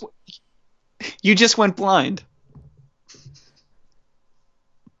remember. just you just went blind.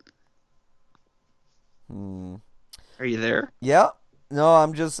 Hmm. Are you there? Yeah. No,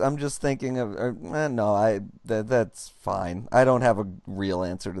 I'm just thinking of no, that's fine. I don't have a real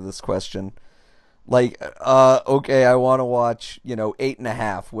answer to this question. Like, okay, I want to watch,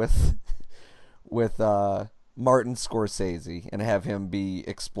 8.5 with Martin Scorsese and have him be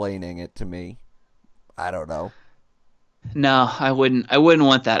explaining it to me. I don't know. No, I wouldn't. I wouldn't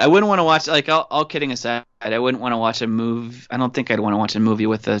want that. I wouldn't want to watch like all kidding aside. I wouldn't want to watch a movie. I don't think I'd want to watch a movie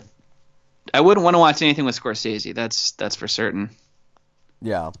with a. I wouldn't want to watch anything with Scorsese. That's for certain.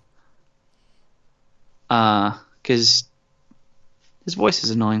 Yeah. Because his voice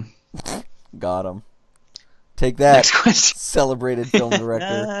is annoying. Got him. Take that, Next question. celebrated film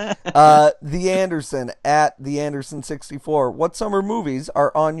director. The Anderson at the Anderson 64. What summer movies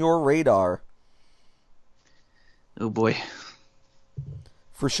are on your radar? Oh boy.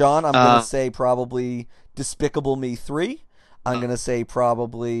 For Sean, I'm gonna say probably Despicable Me 3. I'm gonna say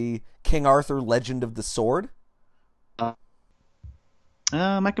probably King Arthur: Legend of the Sword.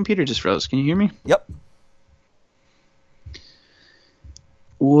 My computer just froze. Can you hear me? Yep.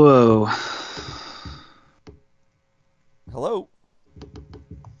 Whoa. Hello.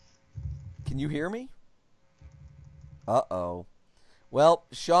 Can you hear me? Uh-oh. Well,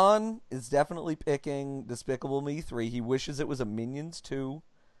 Sean is definitely picking Despicable Me 3. He wishes it was a Minions 2.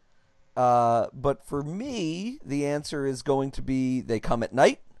 But for me, the answer is going to be They Come at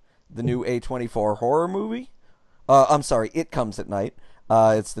Night, the new A24 horror movie. I'm sorry, It Comes at Night.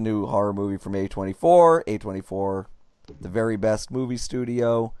 It's the new horror movie from A24. A24, the very best movie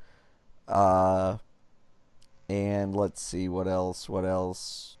studio. And let's see, what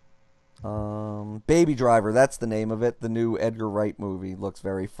else? Baby Driver, that's the name of it. The new Edgar Wright movie looks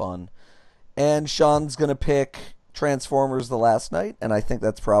very fun. And Sean's going to pick Transformers The Last Night, and I think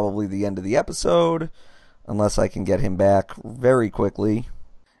that's probably the end of the episode, unless I can get him back very quickly.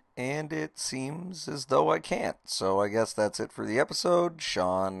 And it seems as though I can't, so I guess that's it for the episode.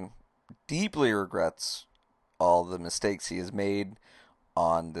 Sean deeply regrets all the mistakes he has made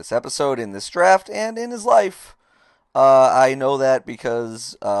on this episode, in this draft, and in his life. I know that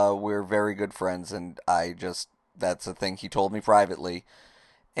because we're very good friends, and that's a thing he told me privately.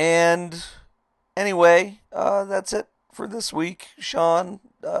 And anyway, that's it for this week. Sean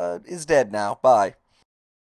is dead now. Bye.